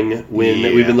drubbing win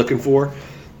that we've been looking for.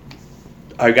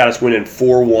 I've got us winning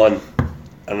 4-1,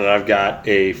 and then I've got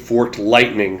a forked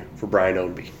lightning for Brian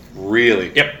Ownby.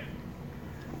 Really? Yep.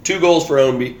 2 goals for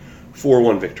Ownby,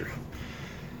 4-1 victory.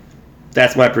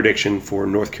 That's my prediction for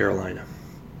North Carolina.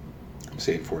 I'm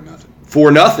saying 4-0.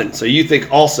 4-0. So you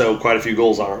think also quite a few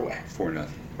goals on our way. 4-0.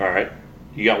 All right.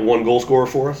 You got 1 goal scorer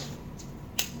for us?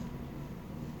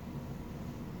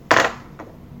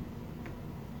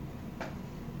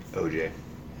 OJ.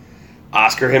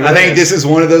 Oscar Jimenez. I think this is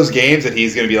one of those games that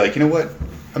he's going to be like, you know what?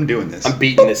 I'm doing this. I'm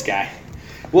beating this guy.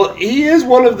 Well, he is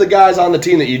one of the guys on the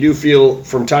team that you do feel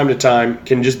from time to time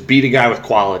can just beat a guy with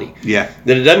quality. Yeah.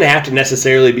 That it doesn't have to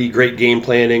necessarily be great game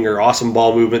planning or awesome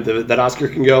ball movement that Oscar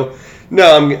can go,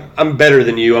 no, I'm better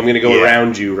than you. I'm going to go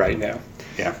around you right now.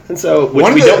 Yeah. And so,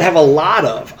 which we don't have a lot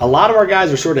of. A lot of our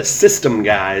guys are sort of system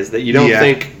guys that you don't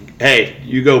think, hey,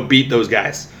 you go beat those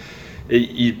guys.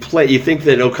 You think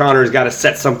that O'Connor's got to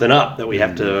set something up, that we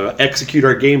have to execute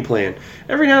our game plan.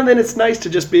 Every now and then it's nice to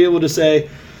just be able to say,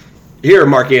 here,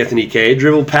 Mark Anthony K,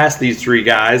 dribble past these three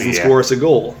guys and score us a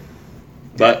goal.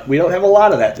 But we don't have a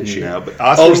lot lot of that this year. No, but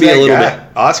Oscar's that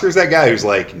guy. Oscar's that guy who's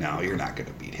like, no, you're not going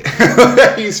to beat him.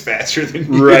 He's faster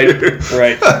than you.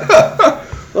 Right.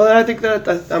 Well, I think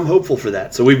that I'm hopeful for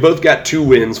that. So we've both got 2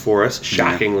 wins for us,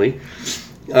 shockingly.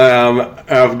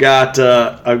 I've got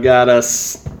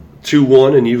us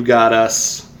 2-1, and you've got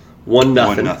us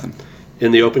 1-0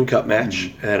 in the Open Cup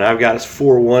match, and I've got us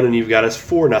 4-1, and you've got us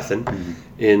 4-0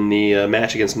 in the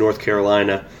match against North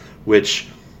Carolina, which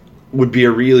would be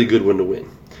a really good one to win.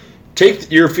 Take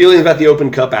your feelings about the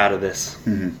Open Cup out of this.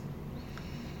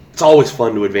 It's always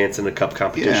fun to advance in a cup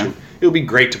competition. Yeah. It would be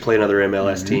great to play another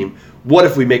MLS team. What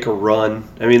if we make a run?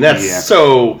 I mean, that's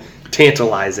so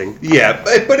tantalizing. Yeah,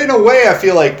 but in a way, I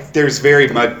feel like there's very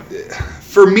much,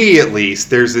 for me at least,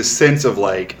 there's this sense of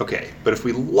like, okay, but if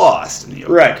we lost in the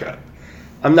Open Cup,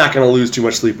 I'm not going to lose too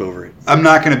much sleep over it. I'm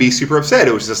not going to be super upset.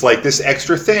 It was just like this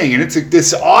extra thing, and it's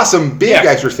this awesome big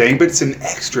extra thing, but it's an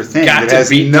extra thing that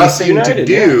has nothing to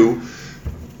do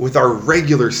with our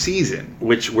regular season,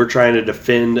 which we're trying to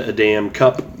defend a damn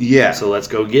cup. Yeah, so let's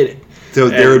go get it. So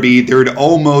there would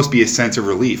almost be a sense of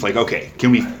relief, like, okay,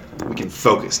 we can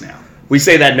focus now. We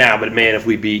say that now, but man, if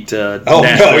we beat Nashville,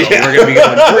 we're gonna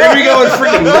be going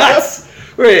freaking nuts.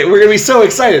 We're gonna be so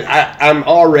excited. I'm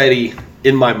already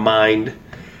in my mind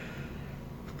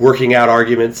working out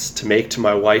arguments to make to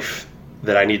my wife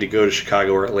that I need to go to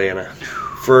Chicago or Atlanta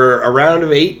for a round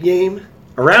of 8 game,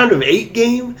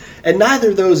 and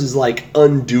neither of those is like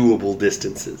undoable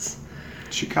distances.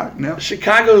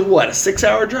 Chicago's what, a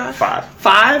 6-hour drive?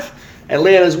 5.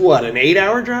 Atlanta's what, an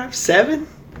 8-hour drive? 7?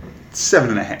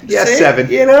 7.5. Yeah, 7.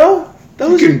 You know,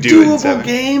 those are doable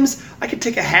games. I could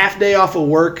take a half day off of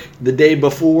work the day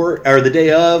before, or the day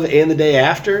of, and the day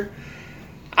after.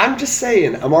 I'm just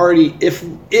saying, I'm already,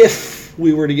 if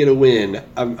we were to get a win,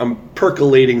 I'm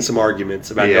percolating some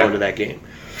arguments about going to that game.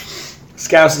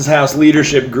 Scouse's House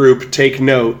leadership group, take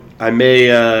note. I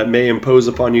may impose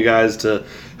upon you guys to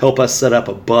help us set up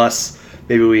a bus.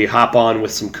 Maybe we hop on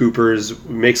with some Coopers,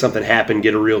 make something happen,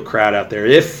 get a real crowd out there.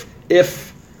 If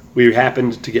we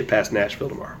happened to get past Nashville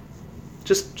tomorrow,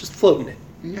 just floating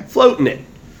it.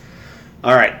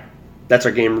 All right, that's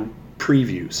our game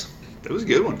previews. That was a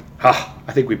good one.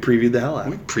 I think we previewed the hell out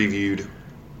of it. We previewed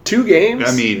 2 games.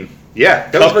 I mean, yeah.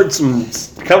 Covered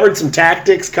some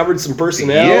tactics, covered some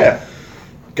personnel. Yeah.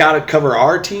 Got to cover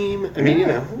our team. I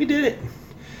mean, we did it.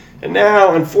 And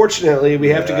now, unfortunately, we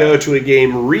have to go to a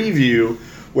game review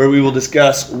where we will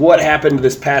discuss what happened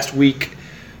this past week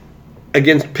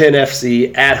against Penn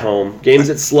FC at home.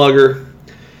 Games at Slugger.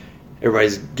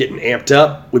 Everybody's getting amped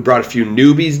up. We brought a few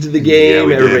newbies to the game.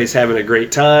 Yeah, everybody's having a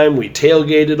great time. We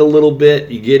tailgated a little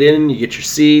bit. You get in, you get your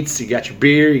seats, you got your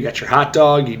beer, you got your hot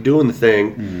dog, you're doing the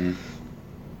thing. Mm-hmm.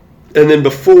 And then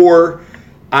before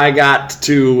I got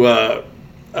to,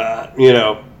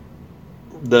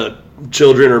 the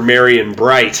children are merry and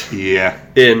bright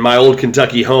in my old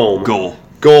Kentucky home.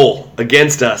 Goal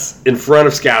against us in front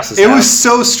of Scouse's house. It was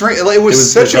so strange. It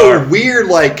was such bizarre. A weird,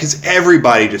 because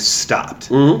everybody just stopped.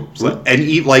 Mm-hmm. So, and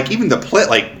even the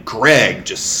play, Greg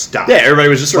just stopped. Yeah, everybody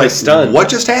was just stunned. What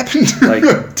just happened?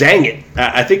 Dang it.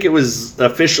 I think it was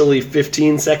officially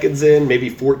 15 seconds in, maybe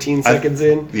 14 seconds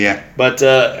in. Yeah. But,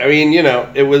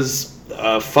 it was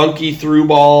a funky through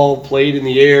ball played in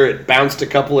the air. It bounced a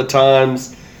couple of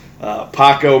times.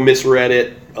 Paco misread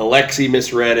it. Alexi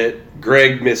misread it.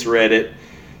 Greg misread it.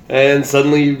 And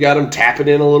suddenly you've got him tapping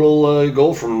in a little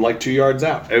goal from 2 yards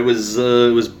out. It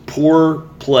was poor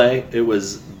play. It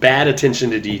was bad attention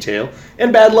to detail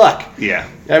and bad luck. Yeah.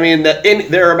 I mean,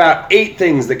 there are about 8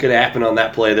 things that could happen on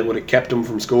that play that would have kept them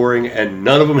from scoring, and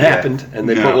none of them happened. And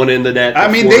they put one in the net. I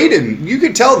mean, they didn't. You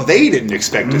could tell they didn't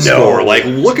expect to score.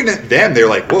 Looking at them, they're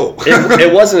like, whoa.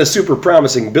 It wasn't a super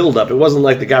promising build-up. It wasn't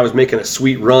like the guy was making a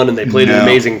sweet run and they played an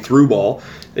amazing through ball.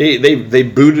 They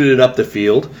booted it up the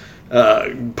field.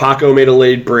 Paco made a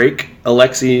late break.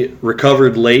 Alexi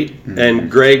recovered late,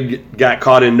 and Greg got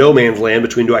caught in no man's land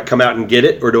between do I come out and get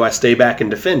it or do I stay back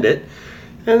and defend it?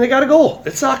 And they got a goal.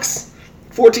 It sucks.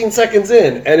 14 seconds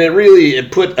in, and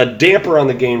it put a damper on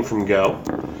the game from go.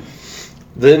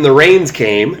 Then the rains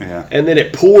came, and then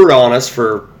it poured on us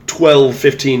for 12,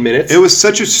 15 minutes. It was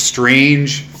such a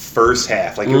strange first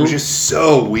half. It was just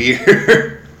so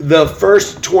weird. The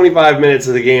first 25 minutes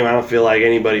of the game, I don't feel like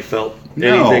anybody felt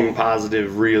anything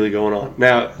positive really going on.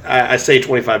 Now, I say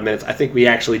 25 minutes. I think we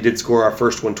actually did score our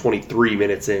first one 23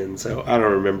 minutes in, so I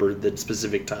don't remember the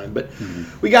specific time. But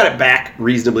we got it back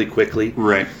reasonably quickly.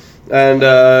 Right. And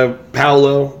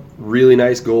Paolo, really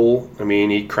nice goal. I mean,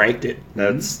 he cranked it.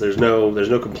 There's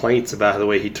no complaints about the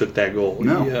way he took that goal.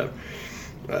 No.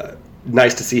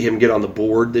 Nice to see him get on the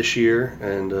board this year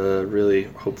and really,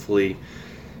 hopefully,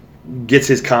 gets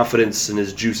his confidence and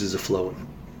his juices a-flowing.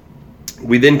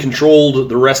 We then controlled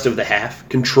the rest of the half,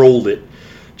 controlled it.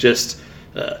 Just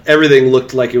everything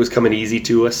looked like it was coming easy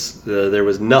to us. There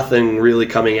was nothing really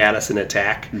coming at us in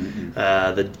attack.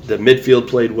 The midfield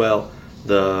played well.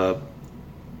 The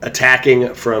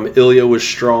attacking from Ilya was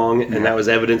strong, and that was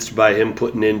evidenced by him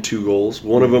putting in 2 goals.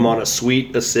 One of them on a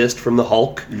sweet assist from the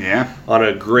Hulk. Yeah. On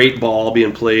a great ball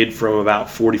being played from about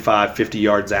 45, 50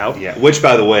 yards out. Yeah, which,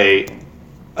 by the way,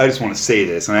 I just want to say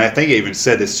this, and I think I even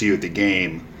said this to you at the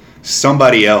game.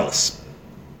 Somebody else,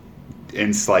 and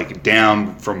it's like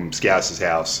down from Scouse's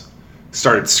house,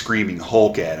 started screaming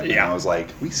Hulk at him. Yeah. And I was like,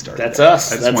 we started That's that.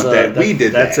 us. I just want that. We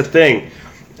did that's that. That's a thing.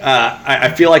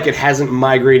 I feel like it hasn't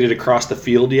migrated across the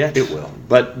field yet. It will.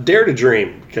 But dare to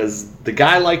dream, because the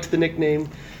guy liked the nickname,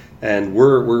 and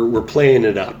we're playing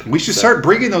it up. We should start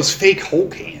bringing those fake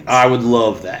Hulk hands. I would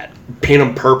love that. Paint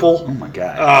them purple. Oh, my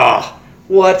God. Oh,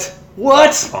 what?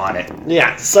 On it.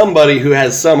 Yeah, somebody who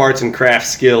has some arts and crafts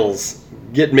skills,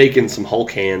 get making some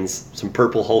Hulk hands, some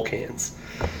purple Hulk hands.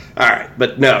 All right,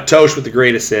 but no, Tosh with the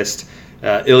great assist.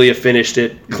 Ilya finished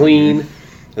it clean, and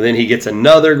then he gets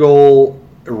another goal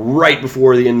right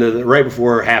before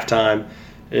halftime,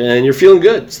 and you're feeling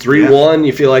good. It's 3-1.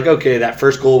 You feel like, okay, that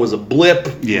first goal was a blip,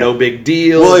 no big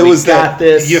deal. Well, we got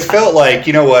this. You felt like,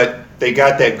 you know what, they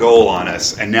got that goal on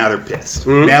us, and now they're pissed.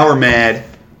 Now we're mad.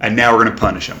 And now we're going to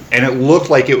punish them. And it looked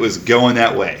like it was going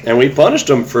that way. And we punished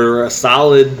them for a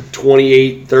solid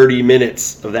 28, 30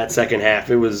 minutes of that second half.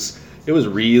 It was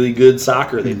really good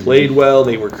soccer. They played well.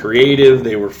 They were creative.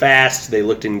 They were fast. They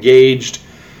looked engaged.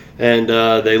 And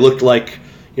they looked like,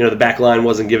 the back line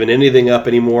wasn't giving anything up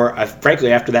anymore.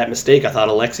 Frankly, after that mistake, I thought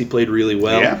Alexi played really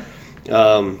well. Yeah.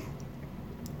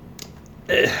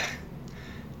 Then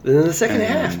in the second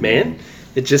half, man,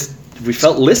 we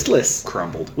felt listless.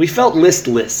 Crumbled. We felt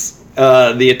listless.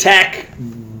 The attack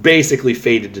basically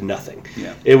faded to nothing.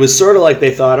 Yeah. It was sort of like they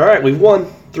thought, all right, we've won.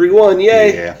 3-1,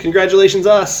 yay. Yeah. Congratulations,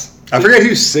 us. I forget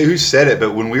who said it,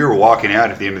 but when we were walking out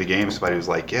at the end of the game, somebody was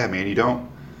like, yeah, man,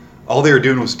 all they were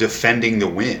doing was defending the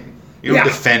win. You don't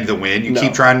defend the win. You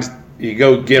keep trying to... You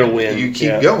go get a win. You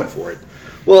keep going for it.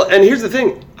 Well, and here's the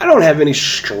thing. I don't have any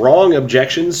strong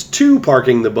objections to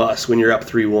parking the bus when you're up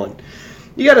 3-1.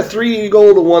 You got a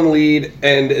 3-goal-to-1 lead,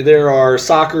 and there are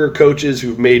soccer coaches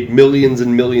who've made millions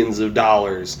and millions of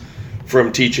dollars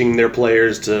from teaching their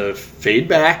players to fade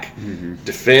back,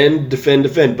 defend.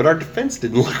 But our defense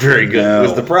didn't look very good,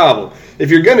 was the problem.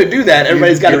 If you're going to do that,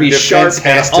 everybody's got to be sharp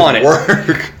and on it.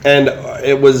 And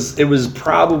it was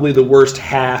probably the worst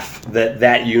half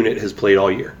that unit has played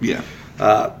all year. Yeah.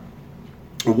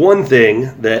 One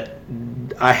thing that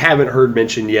I haven't heard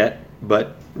mentioned yet,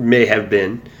 but may have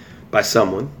been by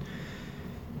someone,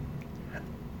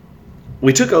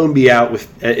 we took Ownby out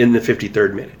in the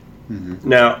 53rd minute.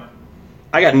 Now,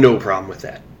 I got no problem with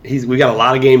that. We got a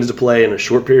lot of games to play in a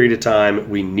short period of time.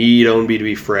 We need Ownby to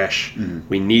be fresh.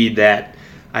 We need that.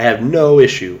 I have no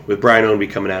issue with Brian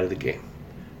Ownby coming out of the game.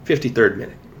 53rd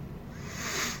minute.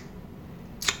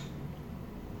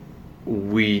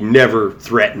 We never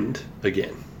threatened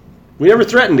again.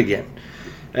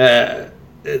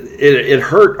 It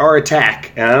hurt our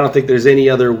attack, and I don't think there's any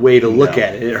other way to look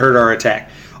at it. It hurt our attack.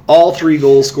 All 3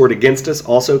 goals scored against us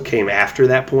also came after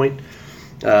that point.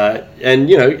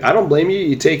 And, I don't blame you.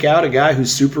 You take out a guy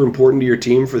who's super important to your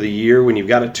team for the year when you've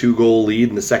got a 2-goal lead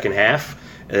in the second half,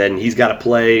 and then he's got to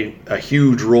play a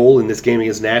huge role in this game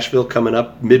against Nashville coming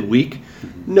up midweek.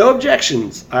 No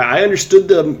objections. I understood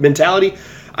the mentality.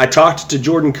 I talked to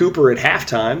Jordan Cooper at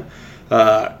halftime.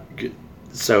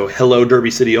 So, hello,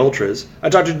 Derby City Ultras. I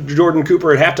talked to Jordan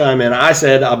Cooper at halftime, and I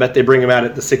said, I'll bet they bring him out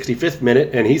at the 65th minute.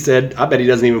 And he said, I bet he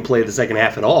doesn't even play the second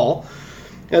half at all.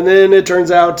 And then it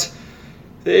turns out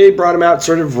they brought him out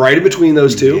sort of right in between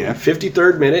those two. Yeah.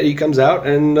 53rd minute, he comes out,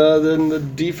 and then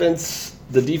the offense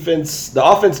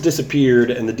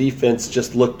disappeared, and the defense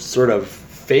just looked sort of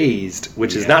phased,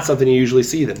 which is not something you usually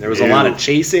see them. There was a lot of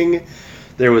chasing.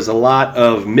 There was a lot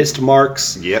of missed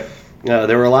marks. Yep.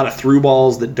 There were a lot of through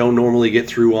balls that don't normally get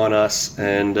through on us.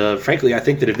 And frankly, I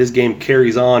think that if this game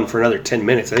carries on for another 10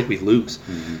 minutes, I think we lose.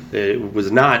 It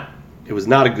was not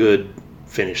a good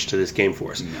finish to this game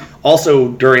for us. No. Also,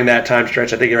 during that time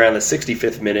stretch, I think around the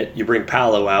 65th minute, you bring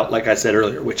Paolo out, like I said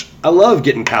earlier, which I love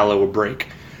getting Paolo a break.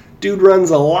 Dude runs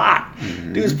a lot.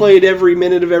 Mm-hmm. Dude's played every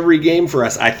minute of every game for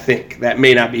us, I think. That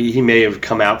may not be. He may have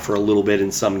come out for a little bit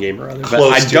in some game or other. But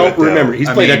I don't remember. He's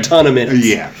played a ton of minutes.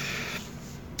 Yeah.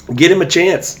 Get him a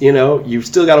chance. You've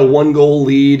still got a 1-goal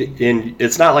lead, and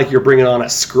it's not like you're bringing on a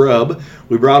scrub.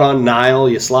 We brought on Niall.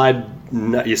 You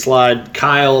slide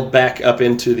Kyle back up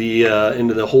into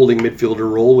the holding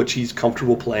midfielder role, which he's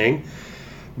comfortable playing.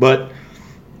 But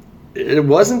it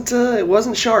wasn't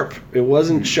sharp. It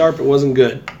wasn't sharp. It wasn't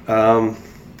good.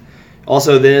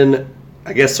 Also, then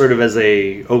I guess sort of as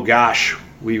we've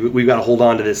got to hold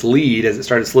on to this lead as it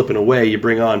started slipping away. You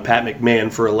bring on Pat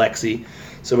McMahon for Alexi.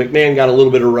 So McMahon got a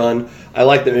little bit of run. I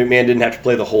like that McMahon didn't have to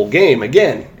play the whole game.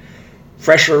 Again,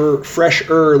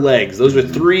 fresher legs. Those are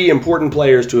 3 important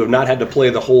players to have not had to play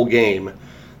the whole game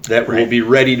that will be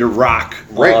ready to rock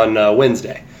on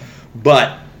Wednesday.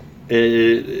 But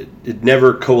it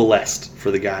never coalesced for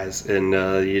the guys, and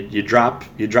you drop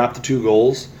the 2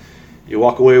 goals, you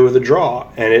walk away with a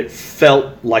draw, and it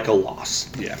felt like a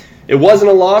loss. Yeah. It wasn't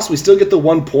a loss. We still get the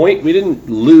 1 point. We didn't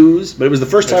lose, but it was the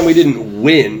first time we didn't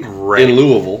win in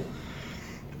Louisville.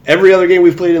 Every other game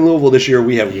we've played in Louisville this year,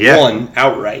 we have won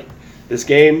outright. This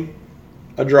game,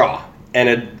 a draw. And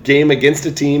a game against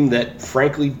a team that,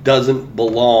 frankly, doesn't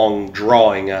belong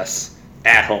drawing us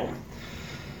at home.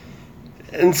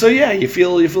 And so, you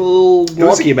feel a little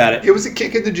wonky about it. It was a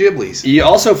kick in the Ghiblies. You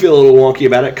also feel a little wonky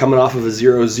about it coming off of a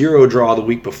 0-0 draw the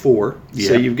week before. Yeah.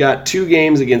 So you've got 2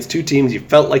 games against 2 teams. You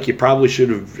felt like you probably should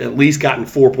have at least gotten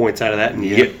 4 points out of that, and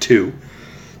you get 2.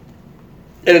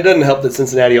 And it doesn't help that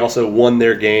Cincinnati also won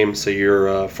their game, so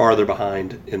you're farther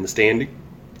behind in the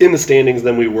standings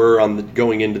than we were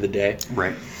going into the day.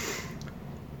 Right.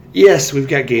 Yes, we've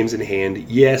got games in hand.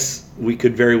 Yes, we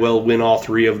could very well win all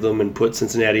 3 of them and put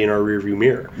Cincinnati in our rearview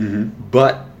mirror. Mm-hmm.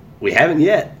 But we haven't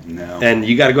yet. No. And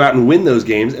you got to go out and win those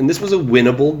games. And this was a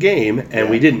winnable game, and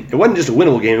we didn't. It wasn't just a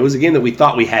winnable game. It was a game that we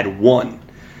thought we had won,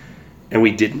 and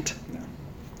we didn't. No.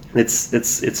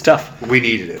 It's tough. We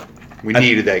needed it. We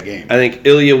needed that game. I think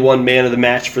Ilya won man of the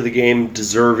match for the game,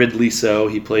 deservedly so.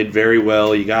 He played very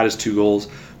well. He got his 2 goals,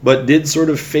 but did sort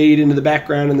of fade into the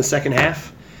background in the second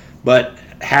half. But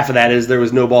half of that is there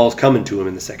was no balls coming to him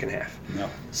in the second half. No.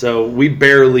 So we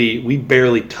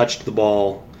barely touched the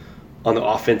ball on the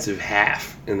offensive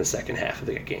half in the second half of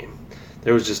the game.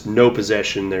 There was just no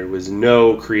possession. There was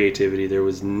no creativity. There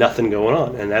was nothing going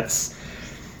on. And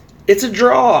it's a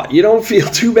draw. You don't feel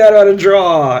too bad on a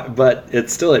draw, but it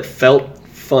felt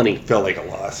funny. Felt like a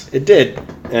loss. It did.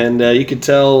 And you could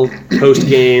tell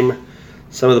post-game,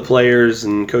 some of the players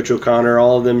and Coach O'Connor,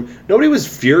 all of them, nobody was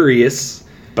furious.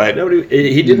 But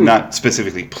he didn't, not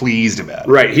specifically pleased about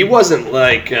it. Right. He wasn't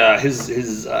like his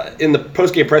in the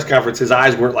post-game press conference, his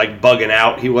eyes weren't like bugging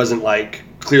out. He wasn't like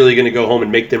clearly going to go home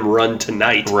and make them run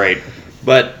tonight. Right.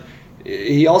 But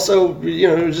he also,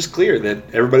 it was just clear that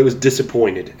everybody was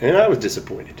disappointed, and I was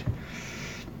disappointed.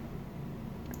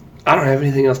 I don't have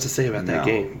anything else to say about that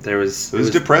game. It was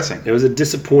depressing. It was a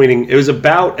disappointing. It was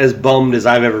about as bummed as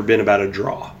I've ever been about a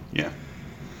draw. Yeah.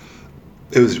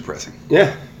 It was depressing.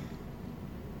 Yeah.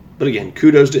 But again,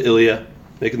 kudos to Ilya,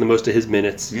 making the most of his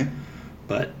minutes. Yeah.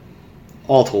 But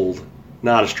all told,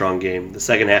 not a strong game. The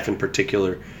second half in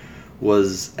particular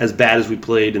was as bad as we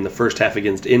played in the first half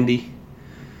against Indy,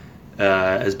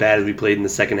 as bad as we played in the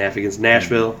second half against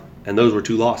Nashville, and those were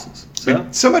 2 losses. So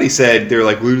somebody said, they were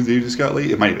like, they just got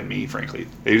lazy. It might have been me, frankly.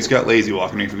 They just got lazy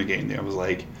walking away from the game. I was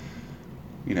like,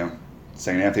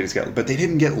 second half they just got, but they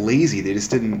didn't get lazy. They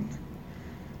just didn't.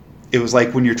 It was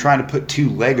like when you're trying to put 2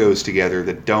 Legos together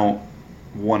that don't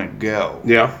want to go.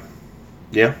 Yeah.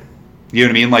 Yeah. You know what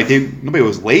I mean? Like, nobody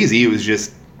was lazy. It was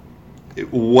just, it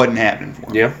wasn't happening for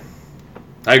them. Yeah.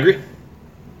 I agree.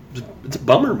 It's a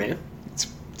bummer, man. It's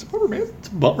a bummer, man. It's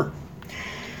a bummer.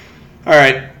 All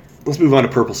right. Let's move on to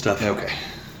purple stuff. Okay.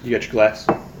 You got your glass?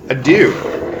 I do.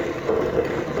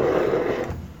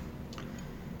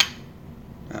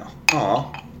 Oh.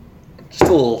 Aw. Just a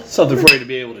little something for you to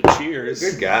be able to cheers.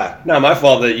 Good guy. Not my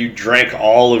fault that you drank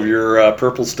all of your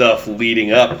purple stuff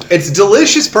leading up. It's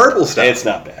delicious purple stuff. It's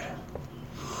not bad.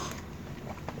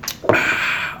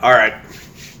 All right.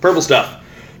 Purple stuff.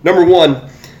 Number 1,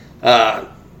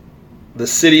 the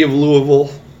city of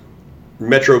Louisville,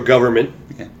 Metro government,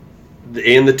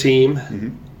 and the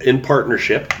team, in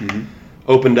partnership,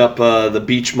 opened up the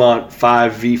Beachmont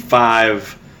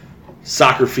 5v5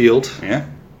 soccer field. Yeah.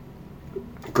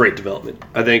 Great development.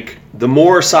 I think the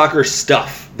more soccer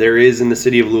stuff there is in the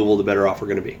city of Louisville, the better off we're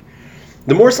going to be.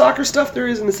 The more soccer stuff there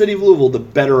is in the city of Louisville, the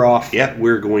better off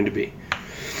we're going to be.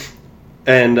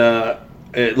 And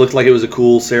it looked like it was a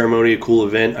cool ceremony, a cool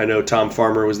event. I know Tom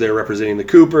Farmer was there representing the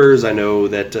Coopers. I know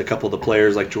that a couple of the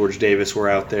players like George Davis were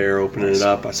out there opening it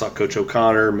up. I saw Coach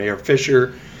O'Connor, Mayor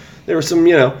Fisher. There was some,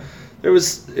 it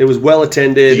was well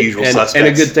attended and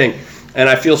a good thing. And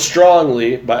I feel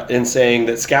strongly in saying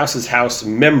that Scouse's House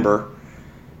member,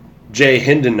 Jay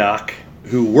Hindenach,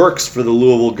 who works for the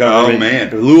Louisville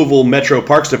government, the Louisville Metro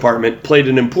Parks Department, played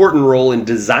an important role in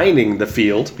designing the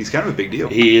field. He's kind of a big deal.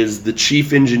 He is the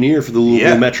chief engineer for the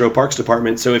Louisville Metro Parks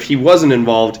Department. So if he wasn't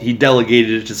involved, he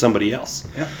delegated it to somebody else.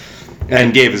 Yeah.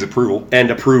 And gave his approval.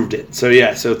 And approved it.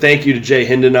 So, so thank you to Jay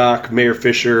Hindenach, Mayor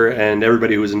Fisher, and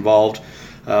everybody who was involved.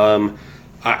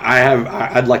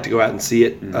 I'd like to go out and see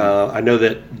it. I know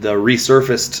that the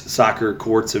resurfaced soccer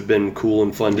courts have been cool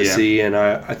and fun to see, and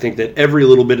I think that every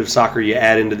little bit of soccer you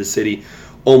add into the city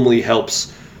only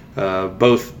helps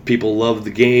both people love the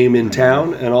game in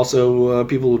town and also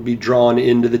people would be drawn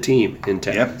into the team in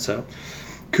town. Yep. So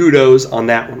kudos on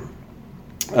that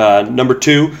one. Number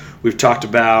 2, we've talked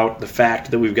about the fact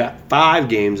that we've got 5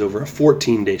 games over a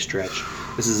 14-day stretch.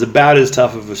 This is about as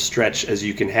tough of a stretch as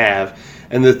you can have.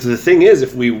 And the thing is,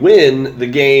 if we win the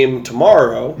game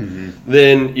tomorrow,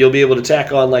 then you'll be able to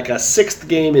tack on like a 6th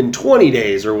game in 20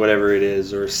 days or whatever it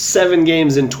is, or 7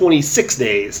 games in 26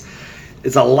 days.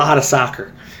 It's a lot of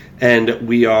soccer. And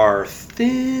we are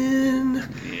thin.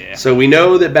 Yeah. So we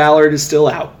know that Ballard is still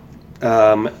out.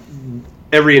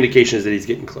 Every indication is that he's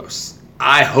getting close.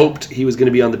 I hoped he was going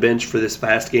to be on the bench for this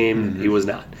past game. He was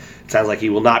not. It sounds like he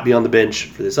will not be on the bench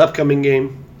for this upcoming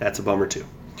game. That's a bummer too.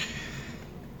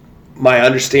 My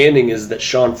understanding is that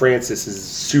Sean Francis is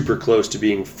super close to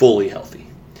being fully healthy.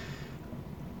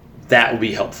 That will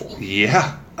be helpful.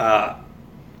 Yeah.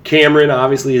 Cameron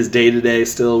obviously is day-to-day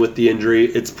still with the injury.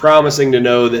 It's promising to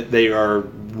know that they are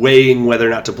weighing whether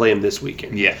or not to play him this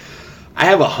weekend. Yeah. I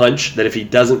have a hunch that if he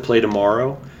doesn't play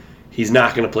tomorrow, he's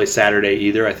not going to play Saturday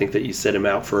either. I think that you set him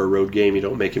out for a road game. You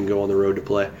don't make him go on the road to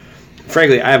play.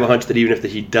 Frankly, I have a hunch that even if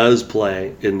he does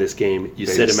play in this game, you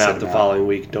set him out the following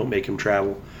week. Don't make him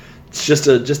travel. It's just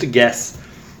a guess.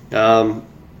 The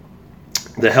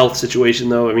health situation,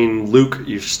 though, I mean, Luke,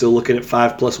 you're still looking at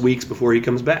 5+ weeks before he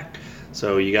comes back.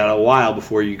 So you got a while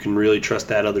before you can really trust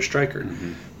that other striker.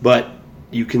 But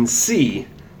you can see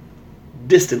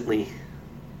distantly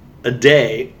a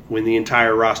day when the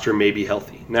entire roster may be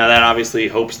healthy. Now, that obviously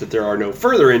hopes that there are no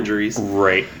further injuries.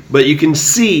 Right. But you can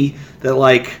see that,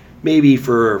 like, maybe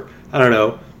for, I don't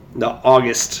know, the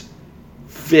August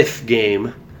 5th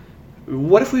game,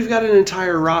 what if we've got an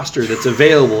entire roster that's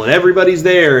available and everybody's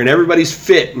there and everybody's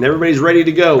fit and everybody's ready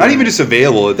to go? Not even just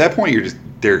available. At that point,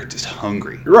 they're just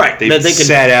hungry. Right. They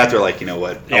sat out there like, you know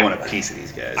what? I want a piece of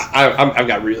these guys. I've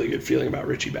got a really good feeling about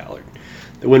Richie Ballard.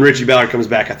 When Richie Ballard comes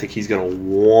back, I think he's going to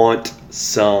want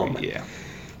some. Yeah.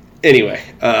 Anyway,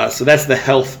 so that's the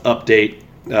health update.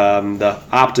 The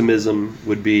optimism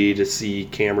would be to see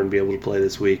Cameron be able to play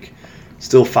this week.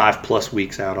 Still 5+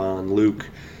 weeks out on Luke.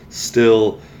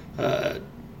 Still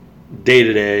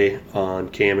day-to-day on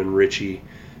Cam and Richie.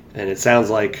 And it sounds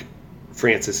like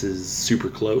Francis is super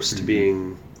close to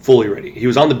being fully ready. He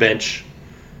was on the bench.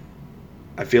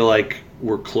 I feel like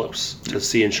we're close to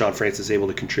seeing Sean Francis able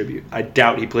to contribute. I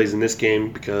doubt he plays in this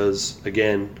game because,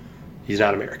 again, he's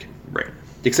not American. Right.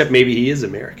 Except maybe he is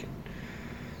American.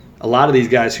 A lot of these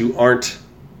guys who aren't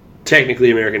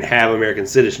technically American have American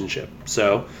citizenship.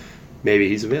 So maybe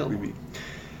he's available. Maybe.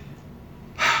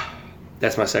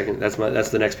 That's my second. That's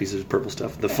the next piece of purple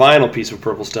stuff. The final piece of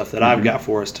purple stuff that I've got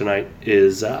for us tonight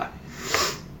is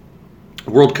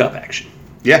World Cup action.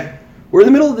 Yeah. We're in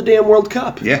the middle of the damn World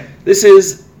Cup. Yeah. This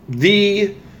is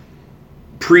the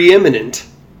preeminent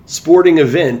sporting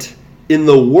event in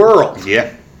the world.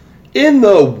 Yeah. In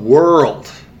the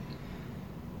world.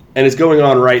 And it's going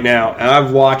on right now. And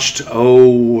I've watched,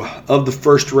 of the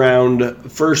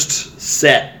first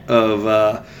set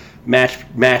of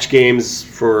match games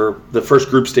for the first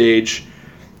group stage,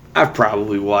 I've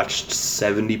probably watched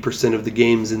 70% of the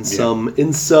games in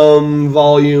some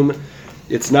volume.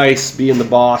 It's nice being the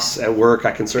boss at work.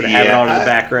 I can sort of have it on in the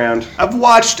background. I've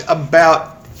watched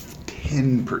about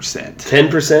 10%.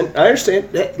 10%? I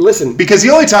understand. Listen. Because the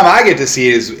only time I get to see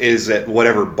it is at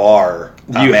whatever bar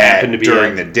you happen to be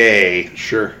during the day.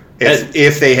 Sure.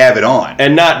 If they have it on.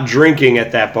 And not drinking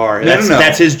at that bar. No.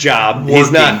 That's his job.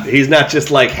 He's not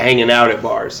just like hanging out at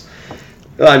bars.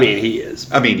 Well, I mean, he is.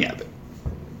 I mean, yeah. But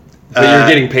you're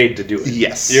getting paid to do it.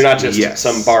 Yes. You're not just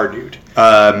some bar dude.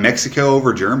 Mexico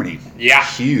over Germany. Yeah.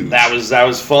 Huge. That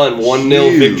was fun.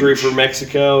 1-0 victory for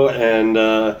Mexico. And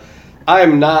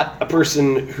I'm not a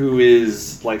person who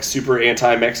is like super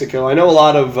anti-Mexico. I know a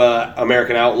lot of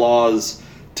American Outlaws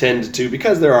tend to,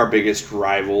 because they're our biggest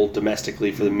rival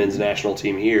domestically for the men's national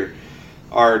team here,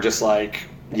 are just like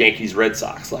Yankees, Red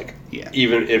Sox. Like,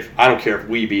 even if I don't care if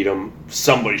we beat them,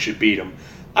 somebody should beat them.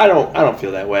 I don't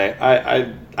feel that way.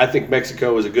 I think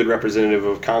Mexico is a good representative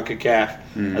of CONCACAF.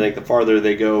 I think the farther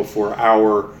they go for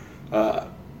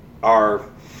our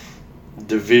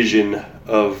division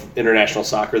of international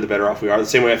soccer, the better off we are. The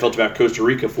same way I felt about Costa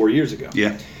Rica 4 years ago.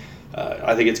 Yeah.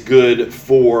 I think it's good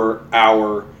for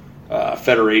our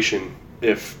federation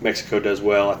if Mexico does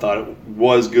well. I thought it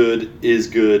was good, is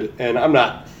good, and I'm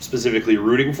not specifically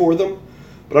rooting for them,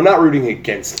 but I'm not rooting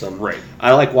against them. Right.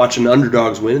 I like watching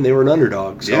underdogs win, and they were an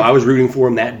underdog, so I was rooting for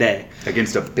them that day.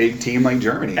 Against a big team like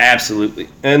Germany. Absolutely.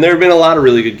 And there have been a lot of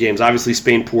really good games. Obviously,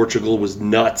 Spain-Portugal was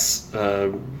nuts.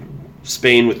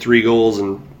 Spain with 3 goals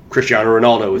and Cristiano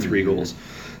Ronaldo with 3 goals.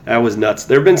 That was nuts.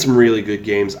 There have been some really good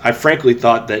games. I frankly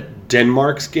thought that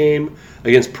Denmark's game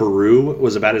against Peru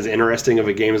was about as interesting of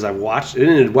a game as I've watched. It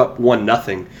ended up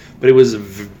 1-0, but it was a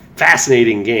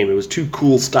fascinating game. It was 2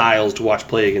 cool styles to watch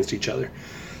play against each other.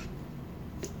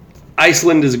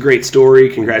 Iceland is a great story.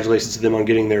 Congratulations to them on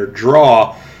getting their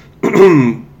draw.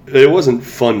 It wasn't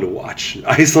fun to watch.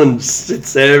 Iceland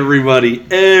sits everybody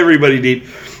deep.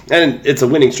 And it's a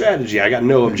winning strategy. I got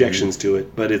no objections to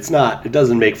it, but it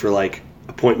doesn't make for like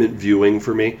appointment viewing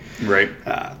for me. Right.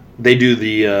 They do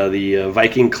the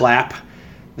Viking clap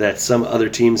that some other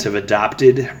teams have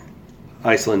adopted.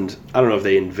 Iceland, I don't know if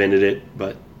they invented it,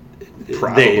 but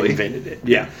Probably. they invented it.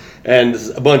 Yeah. And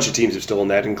a bunch of teams have stolen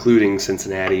that, including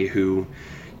Cincinnati, who,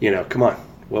 come on,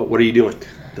 what are you doing?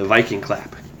 The Viking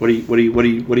clap. What are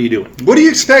you doing? What do you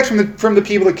expect from the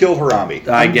people that killed Harambe?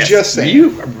 I guess just saying.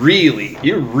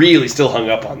 you're really still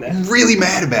hung up on that. I'm really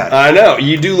mad about it. I know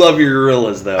you do love your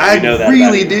gorillas, though. I know that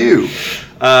really do.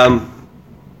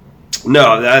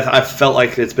 No, I felt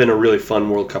like it's been a really fun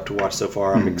World Cup to watch so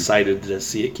far. I'm excited to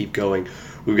see it keep going.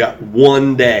 We've got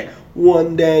one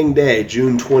dang day,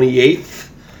 June 28th,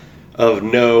 of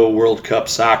no World Cup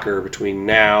soccer between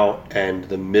now and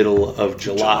the middle of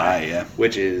July,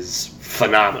 which is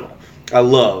phenomenal. I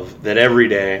love that every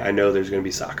day I know there's going to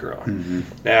be soccer on.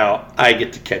 Now, I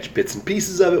get to catch bits and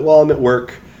pieces of it while I'm at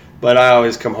work, but I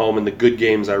always come home and the good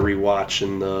games I rewatch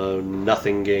and the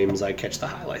nothing games I catch the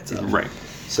highlights of. Right.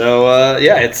 So,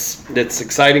 it's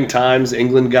exciting times.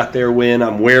 England got their win.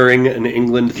 I'm wearing an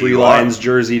England Three Lions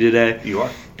jersey today. You are.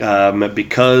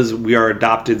 Because we are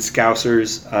adopted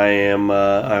Scousers,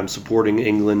 I'm supporting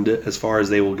England as far as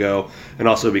they will go, and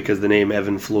also because the name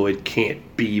Evan Floyd can't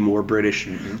be more British.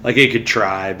 Like, it could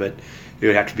try, but it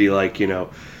would have to be like,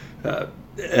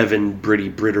 Evan Britty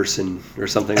Britterson or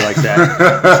something like that.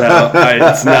 So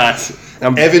it's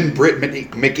not. Evan Britt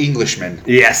McEnglishman.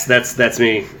 Yes, that's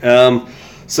me.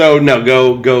 So no,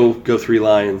 go Three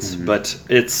Lions. But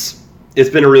it's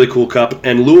been a really cool cup,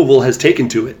 and Louisville has taken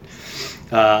to it.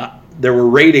 There were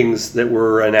ratings that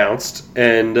were announced,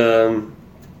 and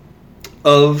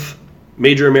of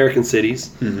major American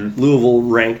cities, Louisville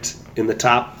ranked in the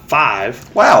top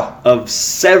 5 of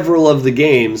several of the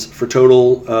games for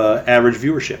total average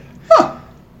viewership.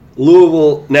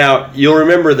 Louisville, now you'll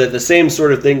remember that the same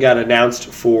sort of thing got announced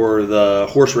for the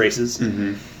horse races.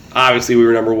 Obviously, we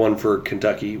were number 1 for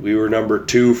Kentucky. We were number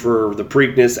 2 for the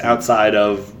Preakness outside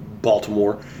of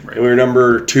Baltimore. Right. And we were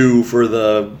number 2 for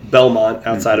the Belmont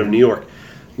outside of New York.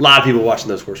 A lot of people watching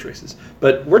those horse races.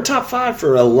 But we're top 5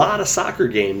 for a lot of soccer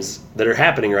games that are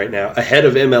happening right now, ahead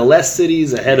of MLS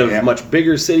cities, ahead of much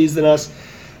bigger cities than us.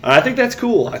 I think that's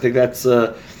cool. I think that's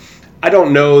I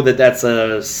don't know that that's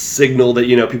a signal that,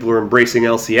 people are embracing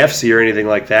LCFC or anything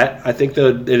like that. I think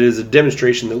that it is a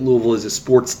demonstration that Louisville is a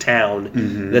sports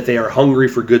town, that they are hungry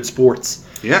for good sports.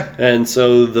 Yeah. And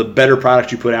so the better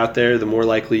product you put out there, the more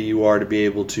likely you are to be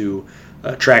able to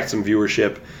attract some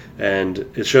viewership. And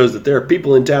it shows that there are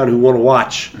people in town who want to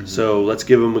watch. So let's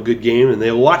give them a good game and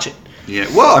they'll watch it. Yeah.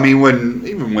 Well, I mean, when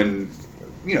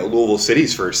Louisville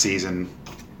City's first season,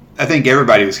 I think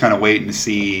everybody was kind of waiting to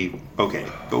see, okay,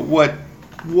 but what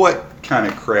kind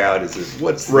of crowd is this?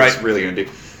 What's this really going to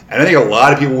do? And I think a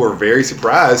lot of people were very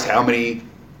surprised how many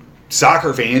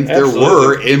soccer fans there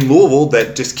were in Louisville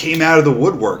that just came out of the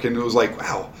woodwork. And it was like,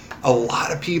 wow, a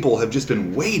lot of people have just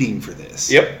been waiting for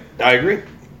this. Yep, I agree.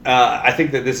 I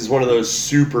think that this is one of those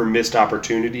super missed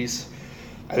opportunities.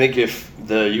 I think if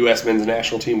the U.S. men's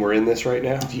national team were in this right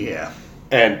now,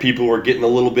 and people were getting a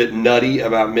little bit nutty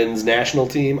about men's national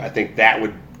team, I think that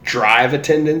would drive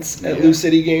attendance at Lou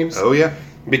City games. Oh, yeah.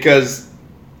 Because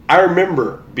I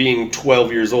remember being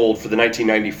 12 years old for the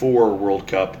 1994 World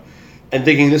Cup and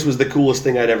thinking this was the coolest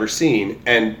thing I'd ever seen.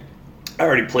 And I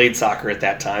already played soccer at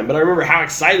that time, but I remember how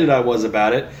excited I was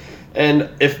about it. And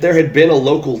if there had been a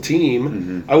local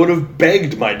team, I would have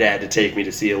begged my dad to take me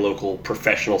to see a local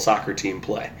professional soccer team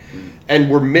play. And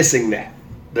we're missing that.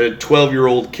 The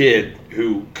 12-year-old kid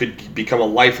who could become a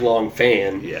lifelong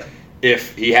fan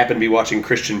if he happened to be watching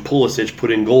Christian Pulisic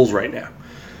put in goals right now.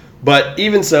 But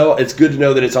even so, it's good to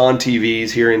know that it's on TVs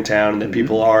here in town and that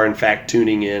people are, in fact,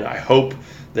 tuning in. I hope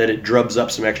that it drums up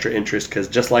some extra interest because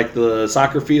just like the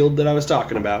soccer field that I was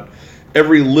talking about,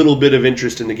 every little bit of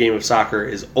interest in the game of soccer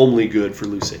is only good for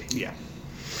Lou City. Yeah.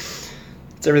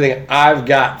 That's everything I've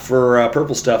got for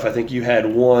Purple Stuff. I think you had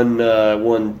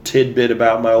one tidbit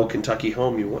about my old Kentucky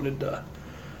home you wanted to...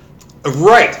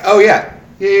 Right. Oh, yeah.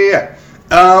 Yeah.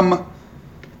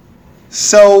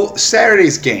 So,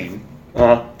 Saturday's game,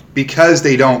 because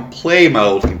they don't play my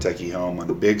old Kentucky home on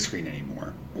the big screen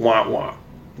anymore. Wah, wah.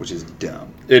 Which is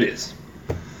dumb. It is.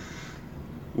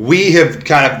 We have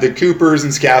kind of, the Coopers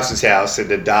and Scouse's house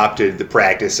had adopted the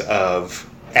practice of,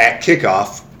 at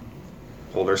kickoff,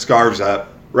 hold our scarves up.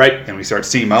 Right. And we start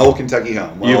seeing my old Kentucky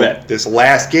home. Well, you bet. This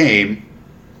last game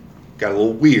got a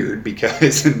little weird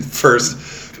because in the first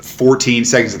 14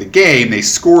 seconds of the game, they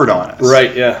scored on us.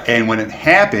 Right, yeah. And when it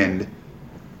happened,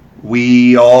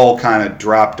 we all kind of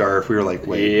dropped we were like,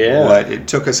 wait, what? It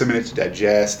took us a minute to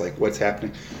digest, like, what's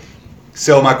happening?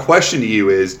 So my question to you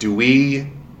is, do we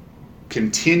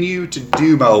continue to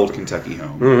do my old Kentucky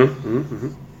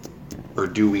home, or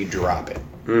do we drop it?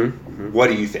 What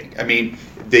do you think? I mean,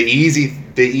 the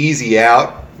easy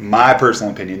out, my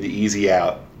personal opinion, the easy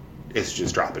out is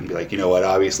just drop it and be like, you know what?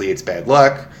 Obviously, it's bad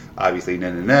luck. Obviously,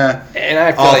 And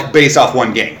I feel based off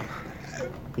one game.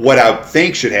 What I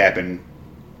think should happen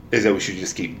is that we should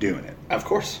just keep doing it. Of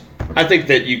course. I think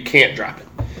that you can't drop it.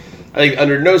 I think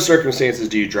under no circumstances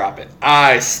do you drop it.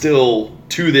 I still,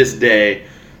 to this day,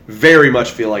 very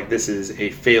much feel like this is a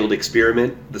failed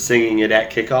experiment, the singing it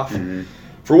at kickoff.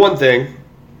 For one thing,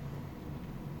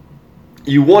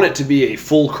 you want it to be a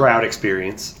full crowd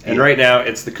experience. And right now,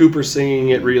 it's the Coopers singing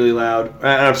it really loud.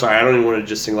 I'm sorry, I don't even want to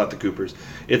just single out the Coopers.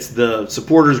 It's the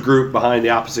supporters group behind the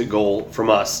opposite goal from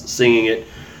us singing it.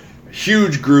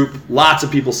 Huge group, lots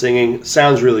of people singing.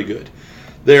 Sounds really good.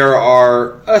 There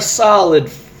are a solid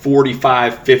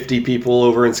 45, 50 people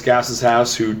over in Scouse's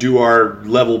house who do our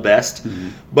level best.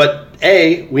 But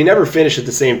A, we never finish at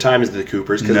the same time as the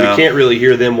Coopers because we can't really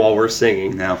hear them while we're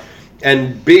singing. No.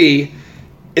 And B,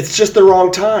 it's just the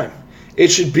wrong time. It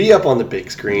should be up on the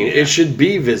big screen. It should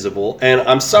be visible. And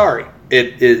I'm sorry,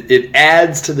 it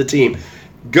adds to the team.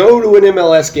 Go to an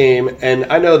MLS game, and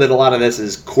I know that a lot of this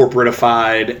is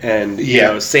corporatified and you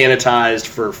know sanitized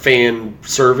for fan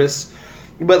service.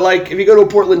 But like, if you go to a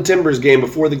Portland Timbers game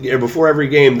before every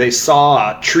game, they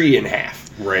saw a tree in half.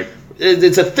 Right.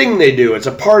 It's a thing they do. It's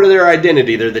a part of their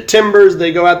identity. They're the Timbers.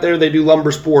 They go out there. They do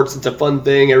lumber sports. It's a fun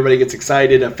thing. Everybody gets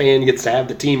excited. A fan gets to have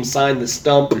the team sign the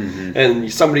stump,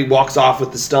 and somebody walks off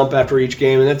with the stump after each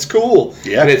game, and that's cool.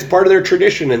 Yeah. And it's part of their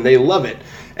tradition, and they love it.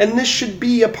 And this should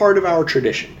be a part of our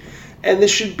tradition. And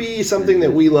this should be something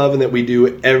that we love and that we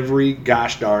do every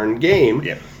gosh darn game.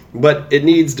 Yeah. But it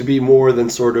needs to be more than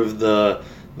sort of the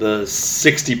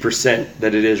 60%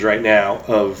 that it is right now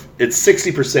of it's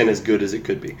 60% as good as it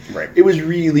could be. Right. It was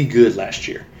really good last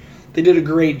year. They did a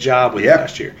great job with it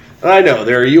last year. And I know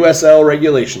there are USL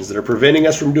regulations that are preventing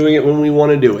us from doing it when we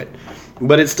want to do it.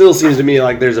 But it still seems to me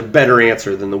like there's a better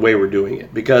answer than the way we're doing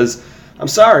it. Because, I'm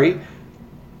sorry,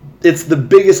 it's the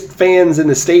biggest fans in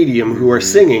the stadium who are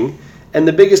singing, and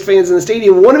the biggest fans in the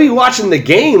stadium want to be watching the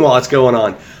game while it's going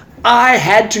on. I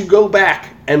had to go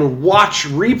back and watch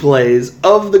replays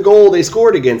of the goal they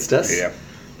scored against us. Yeah.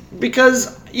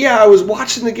 Because, I was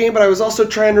watching the game, but I was also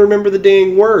trying to remember the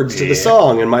dang words to the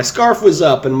song, and my scarf was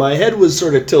up, and my head was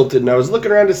sort of tilted, and I was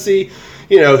looking around to see,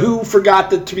 who forgot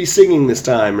to be singing this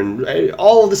time, and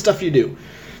all of the stuff you do.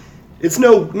 It's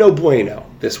no bueno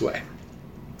this way.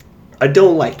 I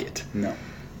don't like it. No.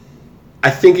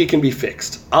 I think it can be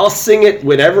fixed. I'll sing it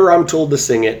whenever I'm told to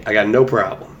sing it. I got no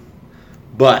problem.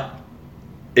 But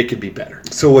it could be better.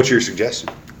 So what's your suggestion?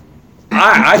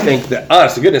 I think that,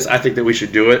 honest to goodness, I think that we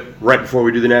should do it right before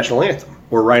we do the national anthem.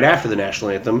 Or right after the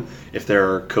national anthem, if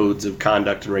there are codes of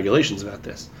conduct and regulations about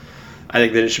this. I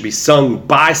think that it should be sung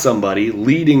by somebody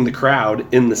leading the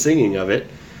crowd in the singing of it.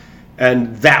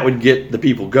 And that would get the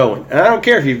people going. And I don't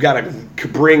care if you've got to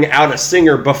bring out a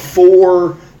singer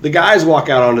before the guys walk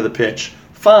out onto the pitch.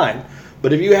 Fine.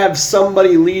 But if you have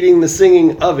somebody leading the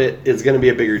singing of it, it's going to be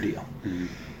a bigger deal.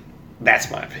 That's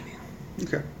my opinion.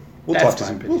 Okay. We'll talk to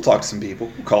some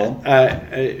people. We'll call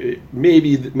them.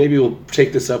 Maybe we'll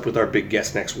take this up with our big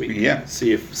guest next week. Yeah.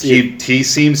 He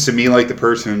seems to me like the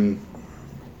person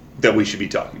that we should be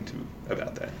talking to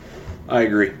about that. I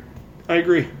agree.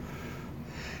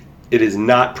 It is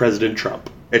not President Trump.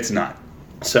 It's not.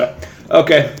 So,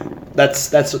 okay,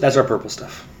 that's our purple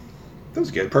stuff. That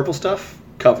was good. Purple stuff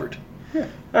covered. Yeah.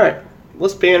 All right,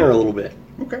 let's banter a little bit.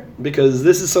 Okay. Because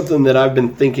this is something that I've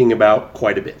been thinking about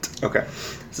quite a bit. Okay.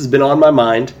 This has been on my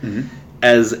mind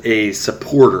as a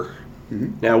supporter.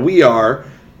 Now, we are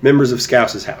members of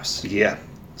Scouse's house. Yeah.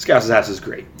 Scouse's house is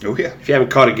great. Oh, yeah. If you haven't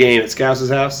caught a game at Scouse's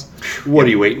house, what are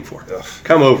you waiting for? Ugh.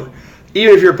 Come over.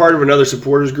 Even if you're a part of another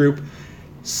supporters group,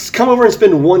 come over and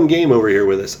spend one game over here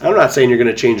with us. I'm not saying you're going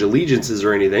to change allegiances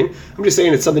or anything. I'm just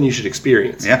saying it's something you should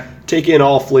experience. Yeah. Take in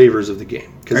all flavors of the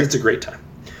game because it's a great time.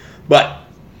 But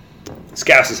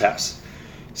Scouse's house.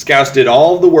 Scouse did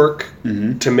all of the work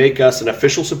to make us an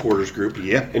official supporters group.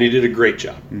 Yeah. And he did a great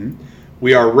job.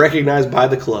 We are recognized by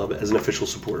the club as an official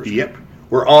supporters group. Yep.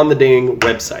 We're on the dang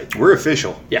website. We're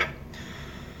official. Yeah.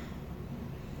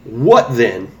 What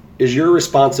then is your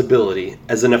responsibility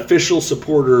as an official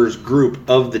supporters group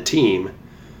of the team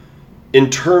in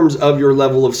terms of your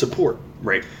level of support?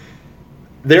 Right.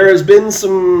 There has been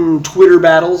some Twitter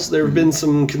battles. There have been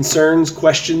some concerns,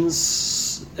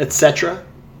 questions, etc.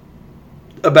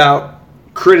 about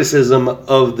criticism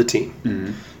of the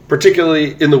team,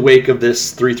 particularly in the wake of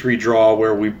this 3-3 draw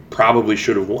where we probably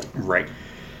should have won. Right.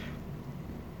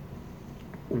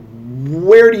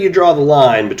 Where do you draw the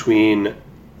line between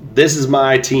this is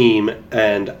my team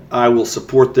and I will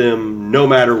support them no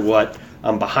matter what?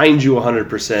 I'm behind you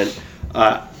 100%.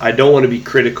 I don't want to be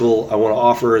critical. I want to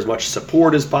offer as much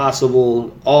support as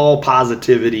possible, all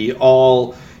positivity,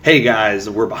 all, hey guys,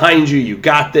 we're behind you. You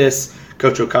got this.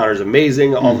 Coach O'Connor's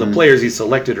amazing. All the players he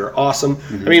selected are awesome.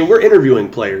 I mean, we're interviewing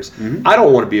players. I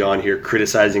don't want to be on here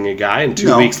criticizing a guy and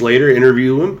 2 weeks later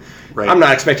interview him. Right. I'm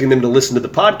not expecting them to listen to the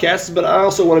podcast, but I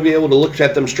also want to be able to look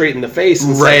at them straight in the face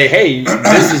and say, hey,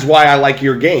 this is why I like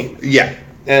your game. Yeah.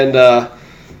 And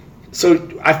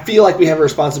so I feel like we have a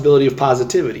responsibility of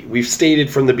positivity. We've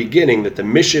stated from the beginning that the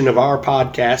mission of our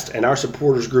podcast and our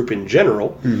supporters group in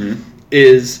general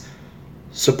is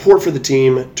support for the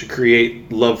team to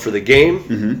create love for the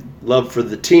game, love for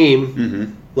the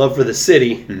team, love for the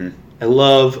city, and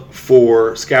love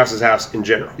for Scouse's house in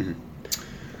general.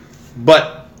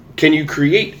 But can you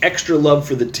create extra love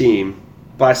for the team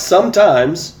by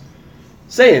sometimes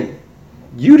saying,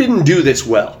 you didn't do this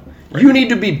well. You need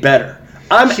to be better.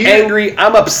 I'm angry.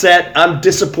 I'm upset. I'm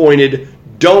disappointed.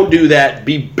 Don't do that.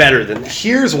 Be better than that.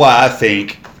 Here's why I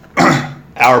think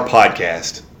our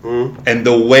podcast and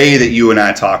the way that you and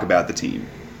I talk about the team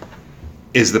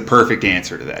is the perfect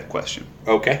answer to that question.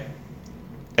 Okay.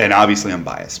 And obviously I'm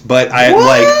biased, but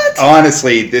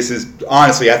honestly,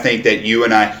 I think that you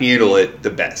and I handle it the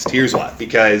best. Here's why.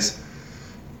 Because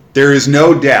there is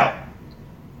no doubt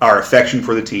our affection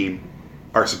for the team,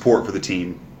 our support for the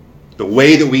team, the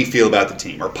way that we feel about the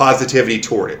team, our positivity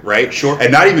toward it, right? Sure.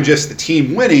 And not even just the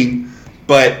team winning,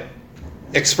 but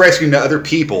expressing to other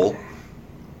people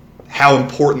how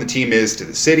important the team is to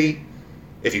the city.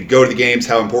 If you go to the games,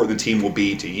 how important the team will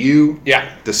be to you.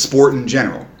 Yeah. The sport in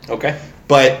general. Okay.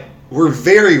 But we're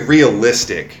very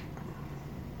realistic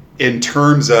in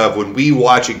terms of when we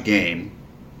watch a game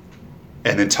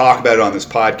and then talk about it on this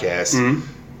podcast,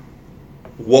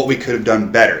 what we could have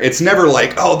done better. It's never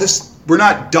like, we're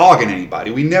not dogging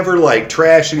anybody. We never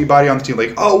trash anybody on the team.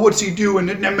 Like, what's he doing?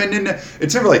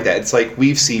 It's never like that. It's like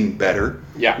we've seen better.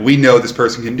 Yeah. We know this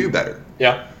person can do better.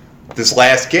 Yeah. This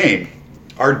last game,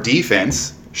 our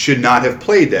defense should not have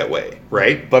played that way,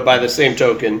 right? But by the same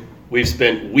token, we've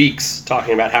spent weeks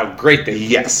talking about how great they are.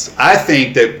 Yes. I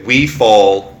think that we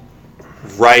fall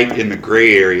right in the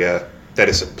gray area that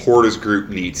a supporters group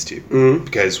needs to.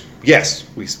 Because, yes,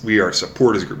 we are a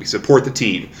supporters group. We support the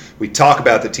team. We talk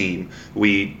about the team.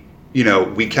 We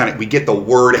get the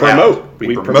word out.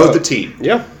 We promote the team.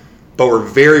 Yeah. But we're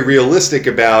very realistic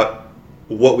about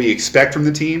what we expect from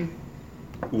the team,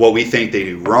 what we think they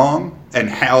do wrong, and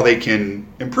how they can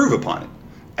improve upon it.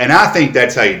 And I think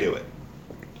that's how you do it.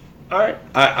 All right.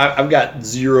 I've got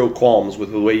zero qualms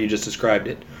with the way you just described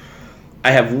it.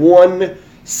 I have one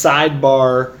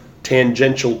sidebar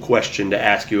tangential question to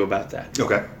ask you about that.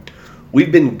 Okay.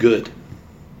 We've been good.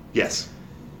 Yes.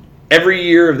 Every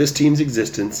year of this team's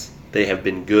existence, they have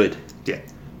been good. Yeah.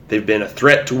 They've been a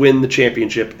threat to win the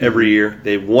championship every year.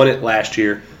 They've won it last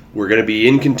year. We're going to be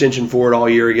in contention for it all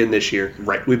year again this year.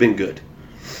 Right. We've been good.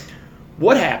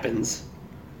 What happens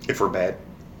if we're bad?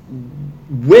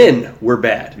 When we're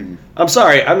bad. I'm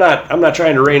sorry, I'm not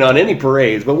trying to rain on any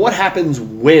parades, but what happens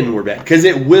when we're bad? Because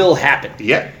it will happen.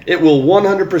 Yeah. It will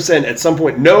 100% at some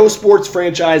point. No sports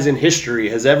franchise in history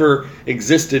has ever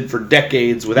existed for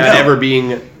decades without ever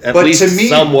being at least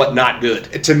somewhat not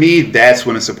good. To me, that's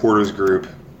when a supporters group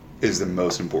is the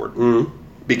most important.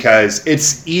 because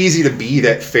it's easy to be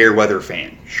that fair weather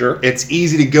fan. Sure. It's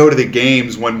easy to go to the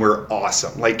games when we're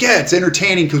awesome. Like, yeah, it's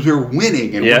entertaining because we're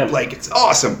winning and we're like, it's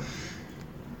awesome.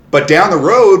 But down the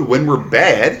road, when we're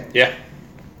bad,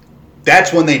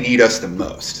 that's when they need us the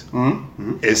most.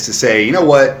 Is to say, you know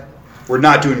what, we're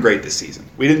not doing great this season.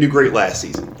 We didn't do great last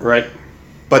season. Right.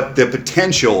 But the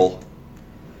potential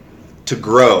to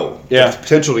grow, the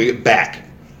potential to get back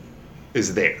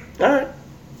is there. All right.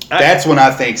 That's when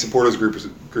I think supporters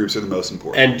groups are the most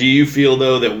important. And do you feel,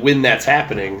 though, that when that's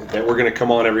happening, that we're going to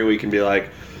come on every week and be like,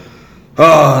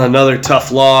 oh, another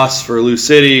tough loss for Lou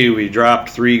City. We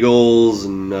dropped 3 goals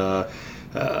and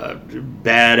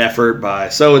bad effort by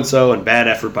so-and-so and bad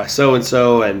effort by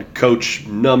so-and-so and Coach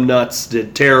Numbnuts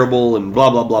did terrible and blah,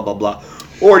 blah, blah, blah, blah.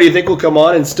 Or do you think we'll come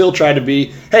on and still try to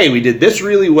be, hey, we did this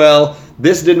really well.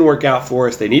 This didn't work out for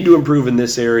us. They need to improve in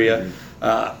this area.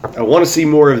 I want to see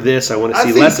more of this. I want to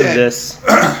see less of this.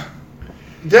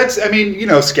 That's, I mean, you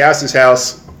know, Scouse's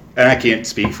house, and I can't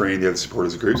speak for any of the other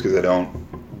supporters groups because I don't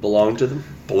belong to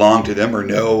them or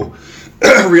know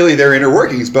really their inner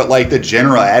workings, but like the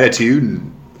general attitude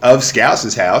of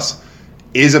Scouse's house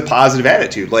is a positive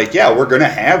attitude. Like, yeah, we're going to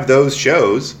have those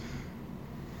shows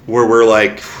where we're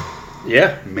like,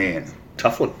 man,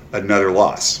 tough one, another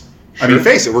loss. Sure. I mean,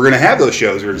 face it, we're going to have those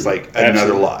shows where it's like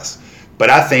another loss. But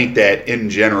I think that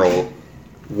in general,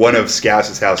 one of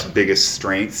Scouse's house's biggest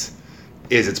strengths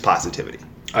is its positivity.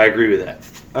 I agree with that.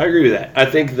 I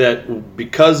think that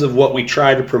because of what we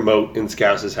try to promote in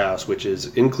Scouse's house, which is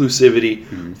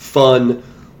inclusivity, fun,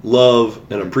 love,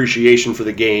 and appreciation for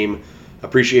the game,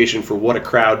 appreciation for what a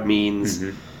crowd means,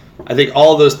 I think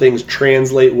all of those things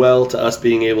translate well to us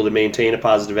being able to maintain a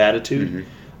positive attitude.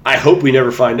 I hope we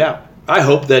never find out. I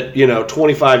hope that,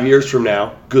 25 years from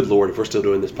now, good Lord, if we're still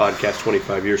doing this podcast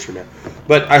 25 years from now,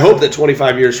 but I hope that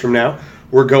 25 years from now,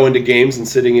 we're going to games and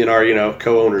sitting in our,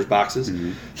 co-owners' boxes,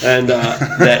 and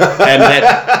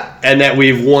that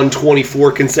we've won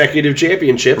 24 consecutive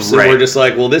championships, and we're just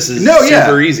like, well, this is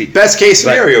super easy. Best case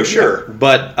scenario, sure.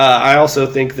 But I also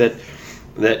think that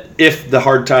if the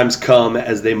hard times come,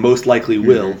 as they most likely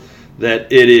will,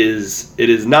 that it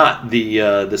is not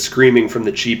the screaming from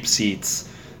the cheap seats,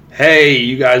 hey,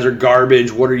 you guys are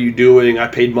garbage, what are you doing? I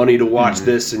paid money to watch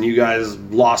this, and you guys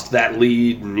lost that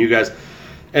lead, and you guys...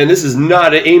 And this is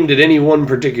not aimed at any one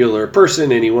particular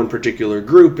person, any one particular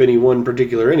group, any one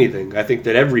particular anything. I think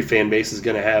that every fan base is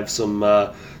going to have some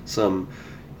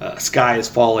sky is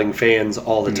falling fans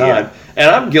all the time. And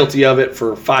I'm guilty of it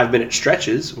for 5-minute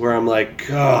stretches where I'm like,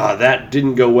 that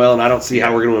didn't go well, and I don't see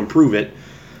how we're going to improve it.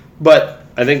 But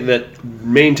I think that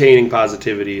maintaining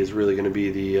positivity is really going to be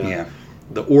the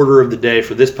order of the day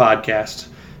for this podcast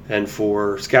and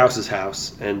for Scouse's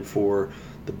house and for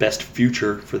the best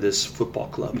future for this football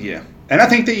club. Yeah. And I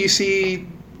think that you see,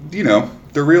 the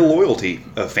real loyalty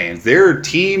of fans. There are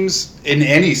teams in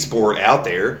any sport out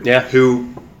there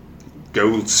who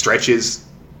go stretches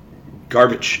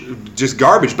just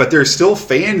garbage, but there's still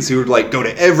fans who go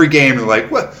to every game and they're like,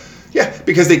 what? Yeah,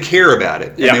 because they care about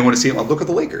it. And they want to see it. Like, look at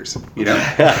the Lakers,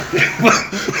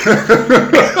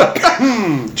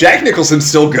 Jack Nicholson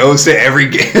still goes to every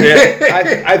game.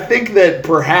 I think that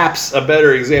perhaps a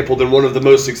better example than one of the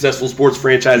most successful sports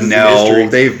franchises in history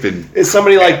they've been is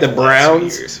somebody like the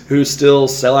Browns who still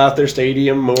sell out their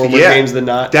stadium more games than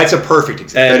not. That's a perfect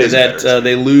example. And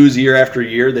they lose year after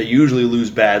year. They usually lose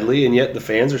badly, and yet the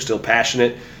fans are still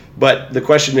passionate. But the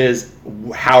question is,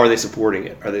 how are they supporting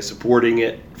it? Are they supporting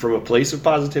it from a place of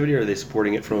positivity, or are they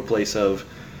supporting it from a place of,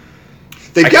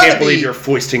 I can't believe you're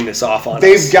foisting this off on us?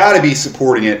 They've got to be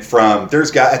supporting it from,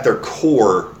 at their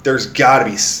core, there's got to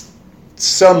be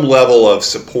some level of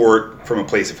support from a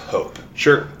place of hope.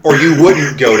 Sure. Or you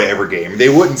wouldn't go to every game. They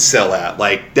wouldn't sell out.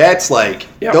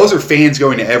 Those are fans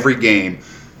going to every game,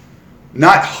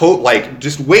 not hope,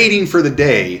 just waiting for the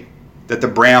day that the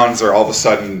Browns are all of a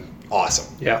sudden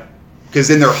awesome. Yeah. Because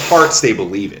in their hearts, they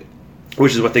believe it.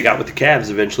 Which is what they got with the Cavs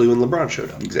eventually when LeBron showed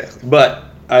up. Exactly. But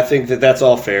I think that that's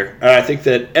all fair. And I think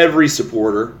that every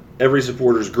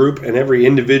supporters group, and every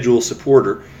individual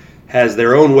supporter has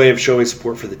their own way of showing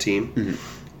support for the team.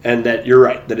 And that you're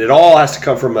right, that it all has to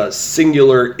come from a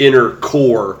singular inner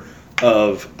core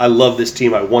of, I love this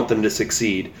team, I want them to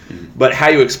succeed. But how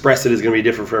you express it is going to be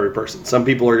different for every person. Some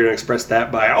people are going to express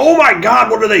that by, oh my God,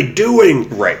 what are they doing?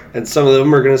 Right. And some of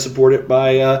them are going to support it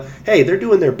by, hey, they're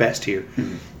doing their best here.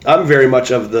 I'm very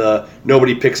much of the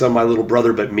nobody picks on my little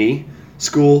brother but me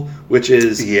school, which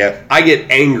is I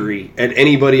get angry at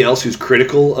anybody else who's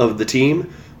critical of the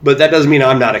team, but that doesn't mean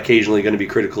I'm not occasionally going to be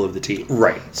critical of the team.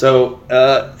 Right. So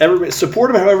everybody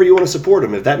support them however you want to support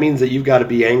them. If that means that you've got to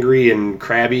be angry and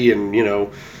crabby and,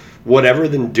 whatever,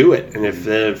 then do it. And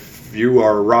if you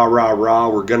are rah, rah, rah,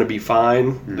 we're going to be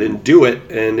fine, then do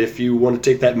it. And if you want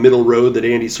to take that middle road that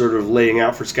Andy's sort of laying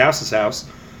out for Scouse's house,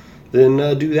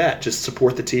 then do that. Just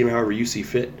support the team however you see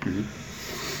fit.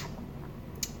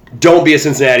 Don't be a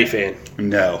Cincinnati fan.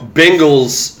 No.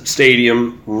 Bengals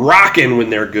stadium, rocking when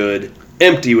they're good,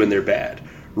 empty when they're bad.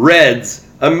 Reds,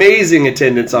 amazing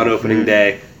attendance on opening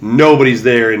day. Nobody's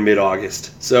there in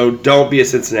mid-August. So don't be a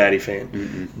Cincinnati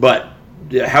fan. But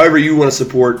however you want to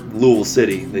support Louisville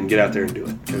City, then get out there and do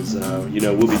it. Because, we'll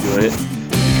be doing it.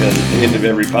 Because at the end of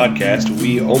every podcast,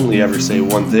 we only ever say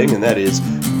one thing, and that is,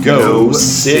 Go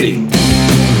City.